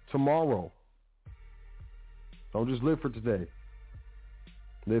tomorrow. Don't just live for today.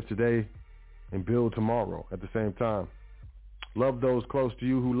 Live today and build tomorrow at the same time. Love those close to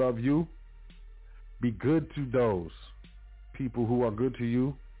you who love you. Be good to those people who are good to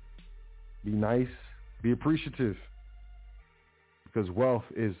you. Be nice. Be appreciative. Because wealth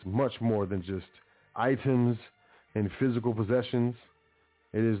is much more than just items and physical possessions.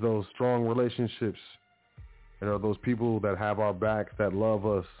 It is those strong relationships. It are those people that have our backs, that love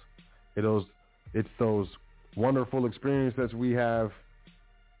us. It's those wonderful experiences that we have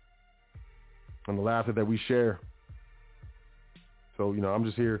and the laughter that we share. So, I'm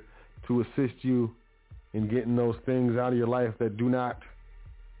just here to assist you in getting those things out of your life that do not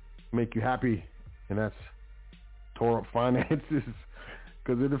make you happy. And that's tore up finances,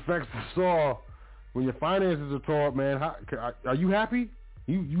 because it affects us all. When your finances are tore up, man, are you happy?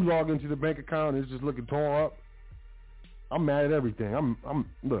 You log into the bank account and it's just looking tore up. I'm mad at everything.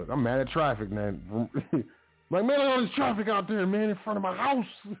 I'm mad at traffic, man. Like, man, look at all this traffic out there, man, in front of my house.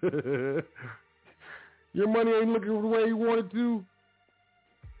 Your money ain't looking the way you want it to.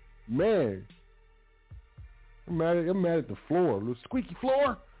 Man, I'm mad at the floor, the squeaky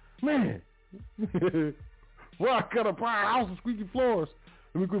floor, man. Well, I gotta buy a house with squeaky floors.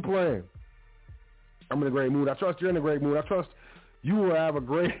 Let me quit playing. I'm in a great mood. I trust you're in a great mood. I trust you will have a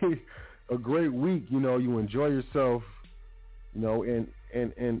great week. You enjoy yourself. And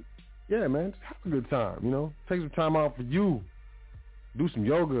yeah, man, just have a good time. Take some time out for you. Do some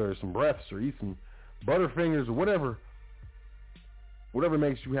yoga or some breaths or eat some Butterfingers or whatever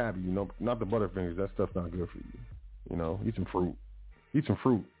makes you happy. Not the Butterfingers. That stuff's not good for you. Eat some fruit. Eat some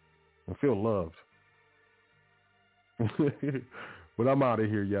fruit and feel loved. But I'm out of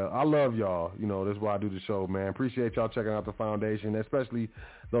here, y'all. I love y'all. That's why I do the show, man. Appreciate y'all checking out the foundation, especially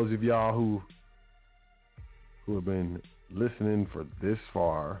those of y'all who have been listening for this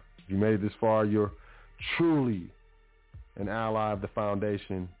far. If you made it this far, you're truly an ally of the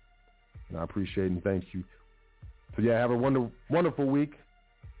foundation, and I appreciate and thank you. So yeah, have a wonderful week.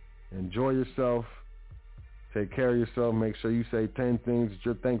 Enjoy yourself. Take care of yourself. Make sure you say 10 things that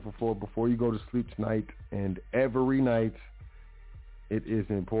you're thankful for before you go to sleep tonight and every night. It is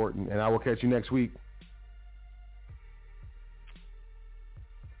important. And I will catch you next week.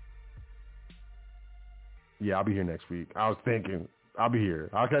 Yeah, I'll be here next week. I was thinking I'll be here.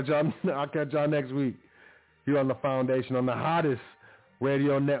 I'll catch y'all next week here on the Foundation, on the hottest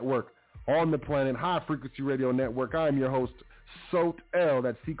radio network on the planet, High Frequency Radio Network. I'm your host, Sot L.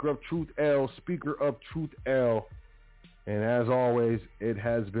 That's Seeker of Truth L, Speaker of Truth L. And as always, it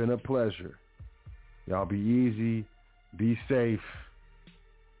has been a pleasure. Y'all be easy, be safe,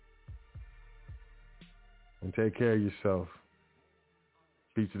 and take care of yourself.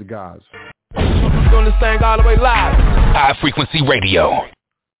 Peace to the gods. Doing this thing all the way live. High Frequency Radio.